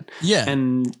VPN. Yeah.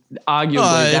 And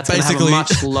arguably that's going to have a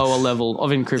much lower level of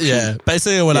encryption. Yeah.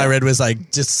 Basically what I read was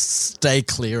like, just stay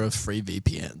clear of free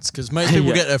VPNs, because most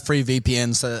people get a free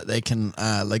VPN so that they can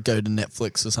like go to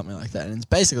Netflix or something like that. And it's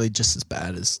basically just as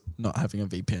bad as not having a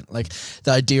VPN. Like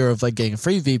the idea of like getting a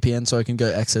free VPN so I can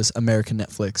go access American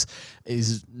Netflix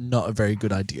is not a very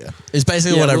good idea. It's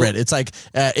basically what I read. It's like,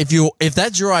 if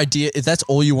that's your idea, if that's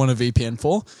all you want a VPN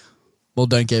for, well,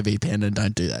 don't get a VPN and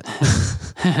don't do that.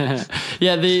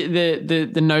 Yeah,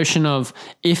 the notion of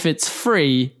if it's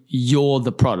free, you're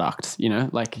the product, you know?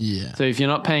 Like, so if you're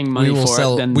not paying money for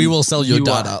it, then we will sell your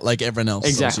data like everyone else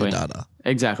exactly. sells your data.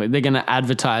 Exactly. They're going to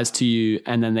advertise to you,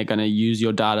 and then they're going to use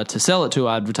your data to sell it to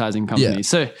advertising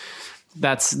companies. Yeah. So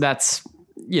that's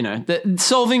you know,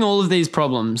 solving all of these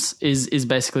problems is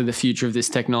basically the future of this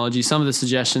technology. Some of the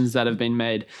suggestions that have been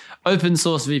made: open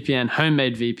source VPN,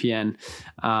 homemade VPN,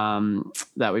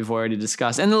 that we've already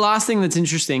discussed. And the last thing that's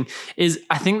interesting is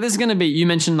I think there's going to be, you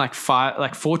mentioned like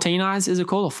 14 eyes, is it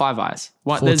called, or 5 eyes?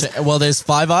 There's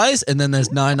 5 eyes, and then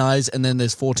there's 9 eyes, and then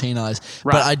there's 14 eyes.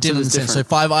 Right. But I didn't understand. So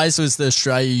 5 eyes was the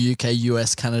Australia, UK,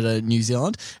 US, Canada, New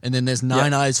Zealand. And then there's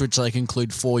 9 eyes, which like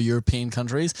include 4 European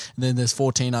countries. And then there's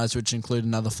 14 eyes, which include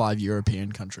another 5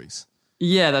 European countries.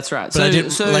 Yeah, that's right. But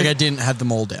I didn't have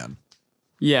them all down.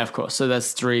 Yeah, of course. So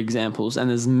that's 3 examples, and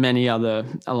there's many other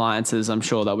alliances, I'm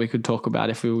sure, that we could talk about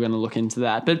if we were going to look into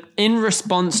that. But in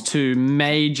response to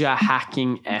major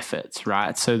hacking efforts,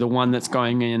 right? So the one that's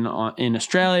going in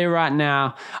Australia right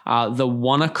now, the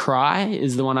WannaCry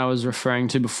is the one I was referring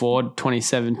to before,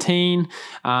 2017.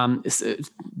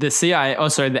 The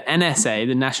NSA,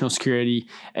 the National Security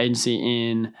Agency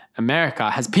in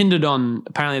America, has pinned it on.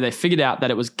 Apparently, they figured out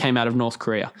that it came out of North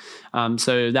Korea.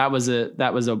 So that was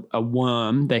a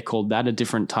worm. They called that a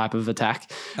different type of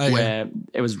attack, where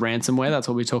it was ransomware. That's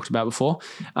what we talked about before.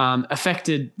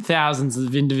 Affected thousands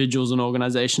of individuals and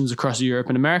organizations across Europe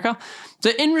and America. So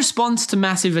in response to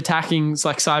massive attackings,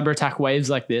 like cyber attack waves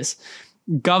like this,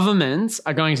 governments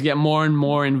are going to get more and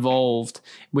more involved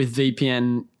with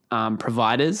VPN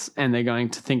providers, and they're going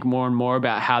to think more and more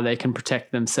about how they can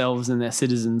protect themselves and their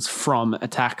citizens from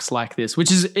attacks like this, which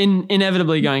is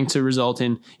inevitably going to result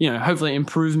in, you know, hopefully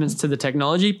improvements to the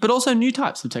technology, but also new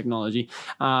types of technology.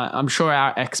 I'm sure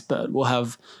our expert will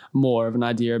have more of an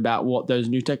idea about what those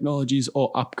new technologies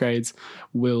or upgrades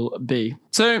will be.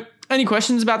 So, any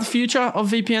questions about the future of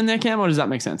VPN there, Cam, or does that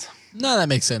make sense? No, that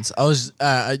makes sense.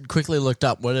 I quickly looked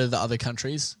up what are the other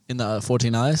countries in the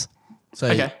 14 eyes. So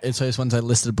it's those ones I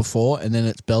listed before, and then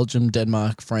it's Belgium,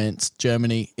 Denmark, France,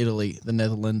 Germany, Italy, the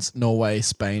Netherlands, Norway,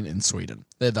 Spain, and Sweden.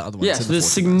 They're the other ones. Yeah, so there's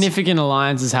significant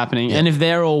alliances happening, and if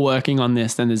they're all working on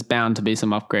this, then there's bound to be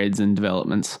some upgrades and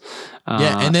developments.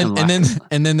 And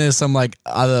then there's some like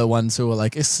other ones who are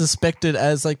like it's suspected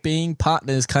as like being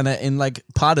partners, kind of in like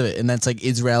part of it, and that's like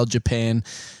Israel, Japan,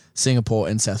 Singapore,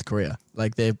 and South Korea.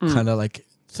 Like they're kind of like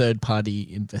third party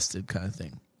invested kind of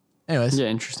thing. Anyways, yeah,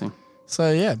 interesting. So,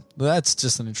 yeah, that's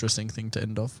just an interesting thing to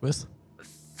end off with.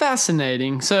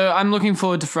 Fascinating. So I'm looking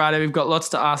forward to Friday. We've got lots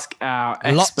to ask our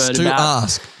expert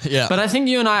about. Yeah. But I think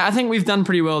I think we've done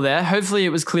pretty well there. Hopefully it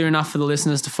was clear enough for the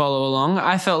listeners to follow along.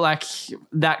 I felt like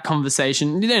that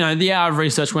conversation, you know, the hour of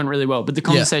research went really well, but the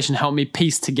conversation helped me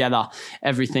piece together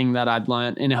everything that I'd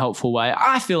learned in a helpful way.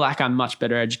 I feel like I'm much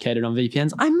better educated on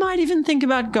VPNs. I might even think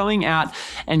about going out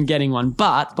and getting one.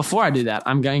 But before I do that,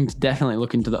 I'm going to definitely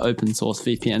look into the open source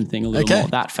VPN thing a little more.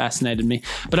 That fascinated me.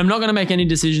 But I'm not going to make any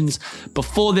decisions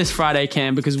before this Friday,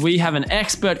 Cam, because we have an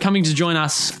expert coming to join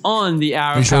us on the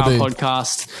Hour of Power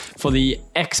podcast for the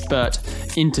expert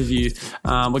interview.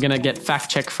 We're going to get Fact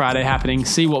Check Friday happening,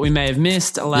 see what we may have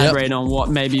missed, elaborate on what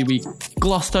maybe we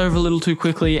glossed over a little too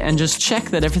quickly, and just check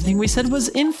that everything we said was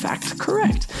in fact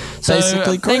correct. So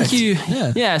basically correct. Thank you.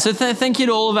 Yeah. So thank you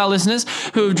to all of our listeners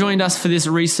who have joined us for this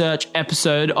research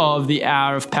episode of the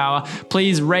Hour of Power.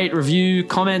 Please rate, review,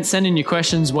 comment, send in your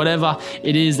questions, whatever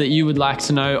it is that you would like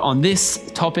to know on this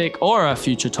topic or a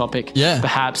future topic,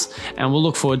 perhaps. And we'll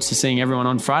look forward to seeing everyone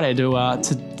on Friday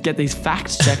to get these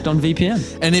facts checked on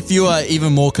VPN. And if you are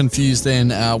even more confused than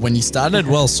when you started,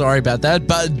 well, sorry about that.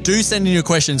 But do send in your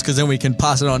questions, because then we can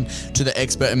pass it on to the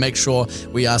expert and make sure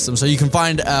we ask them. So you can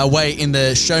find a way in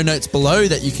the show notes below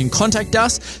that you can contact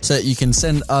us so that you can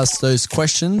send us those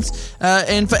questions.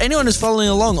 And for anyone who's following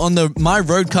along on the My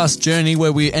Roadcast journey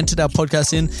where we entered our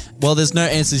podcast in, well, there's no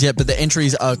answers yet, but the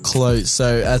entries are closed.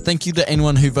 So thank you to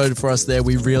anyone who voted for us there.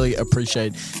 We really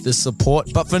appreciate the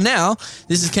support. But for now,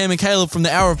 this is Cam and Caleb from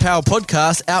the Hour of Power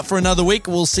podcast, out for another week.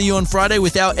 We'll see you on Friday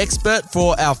with our expert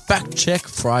for our Fact Check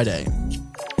Friday.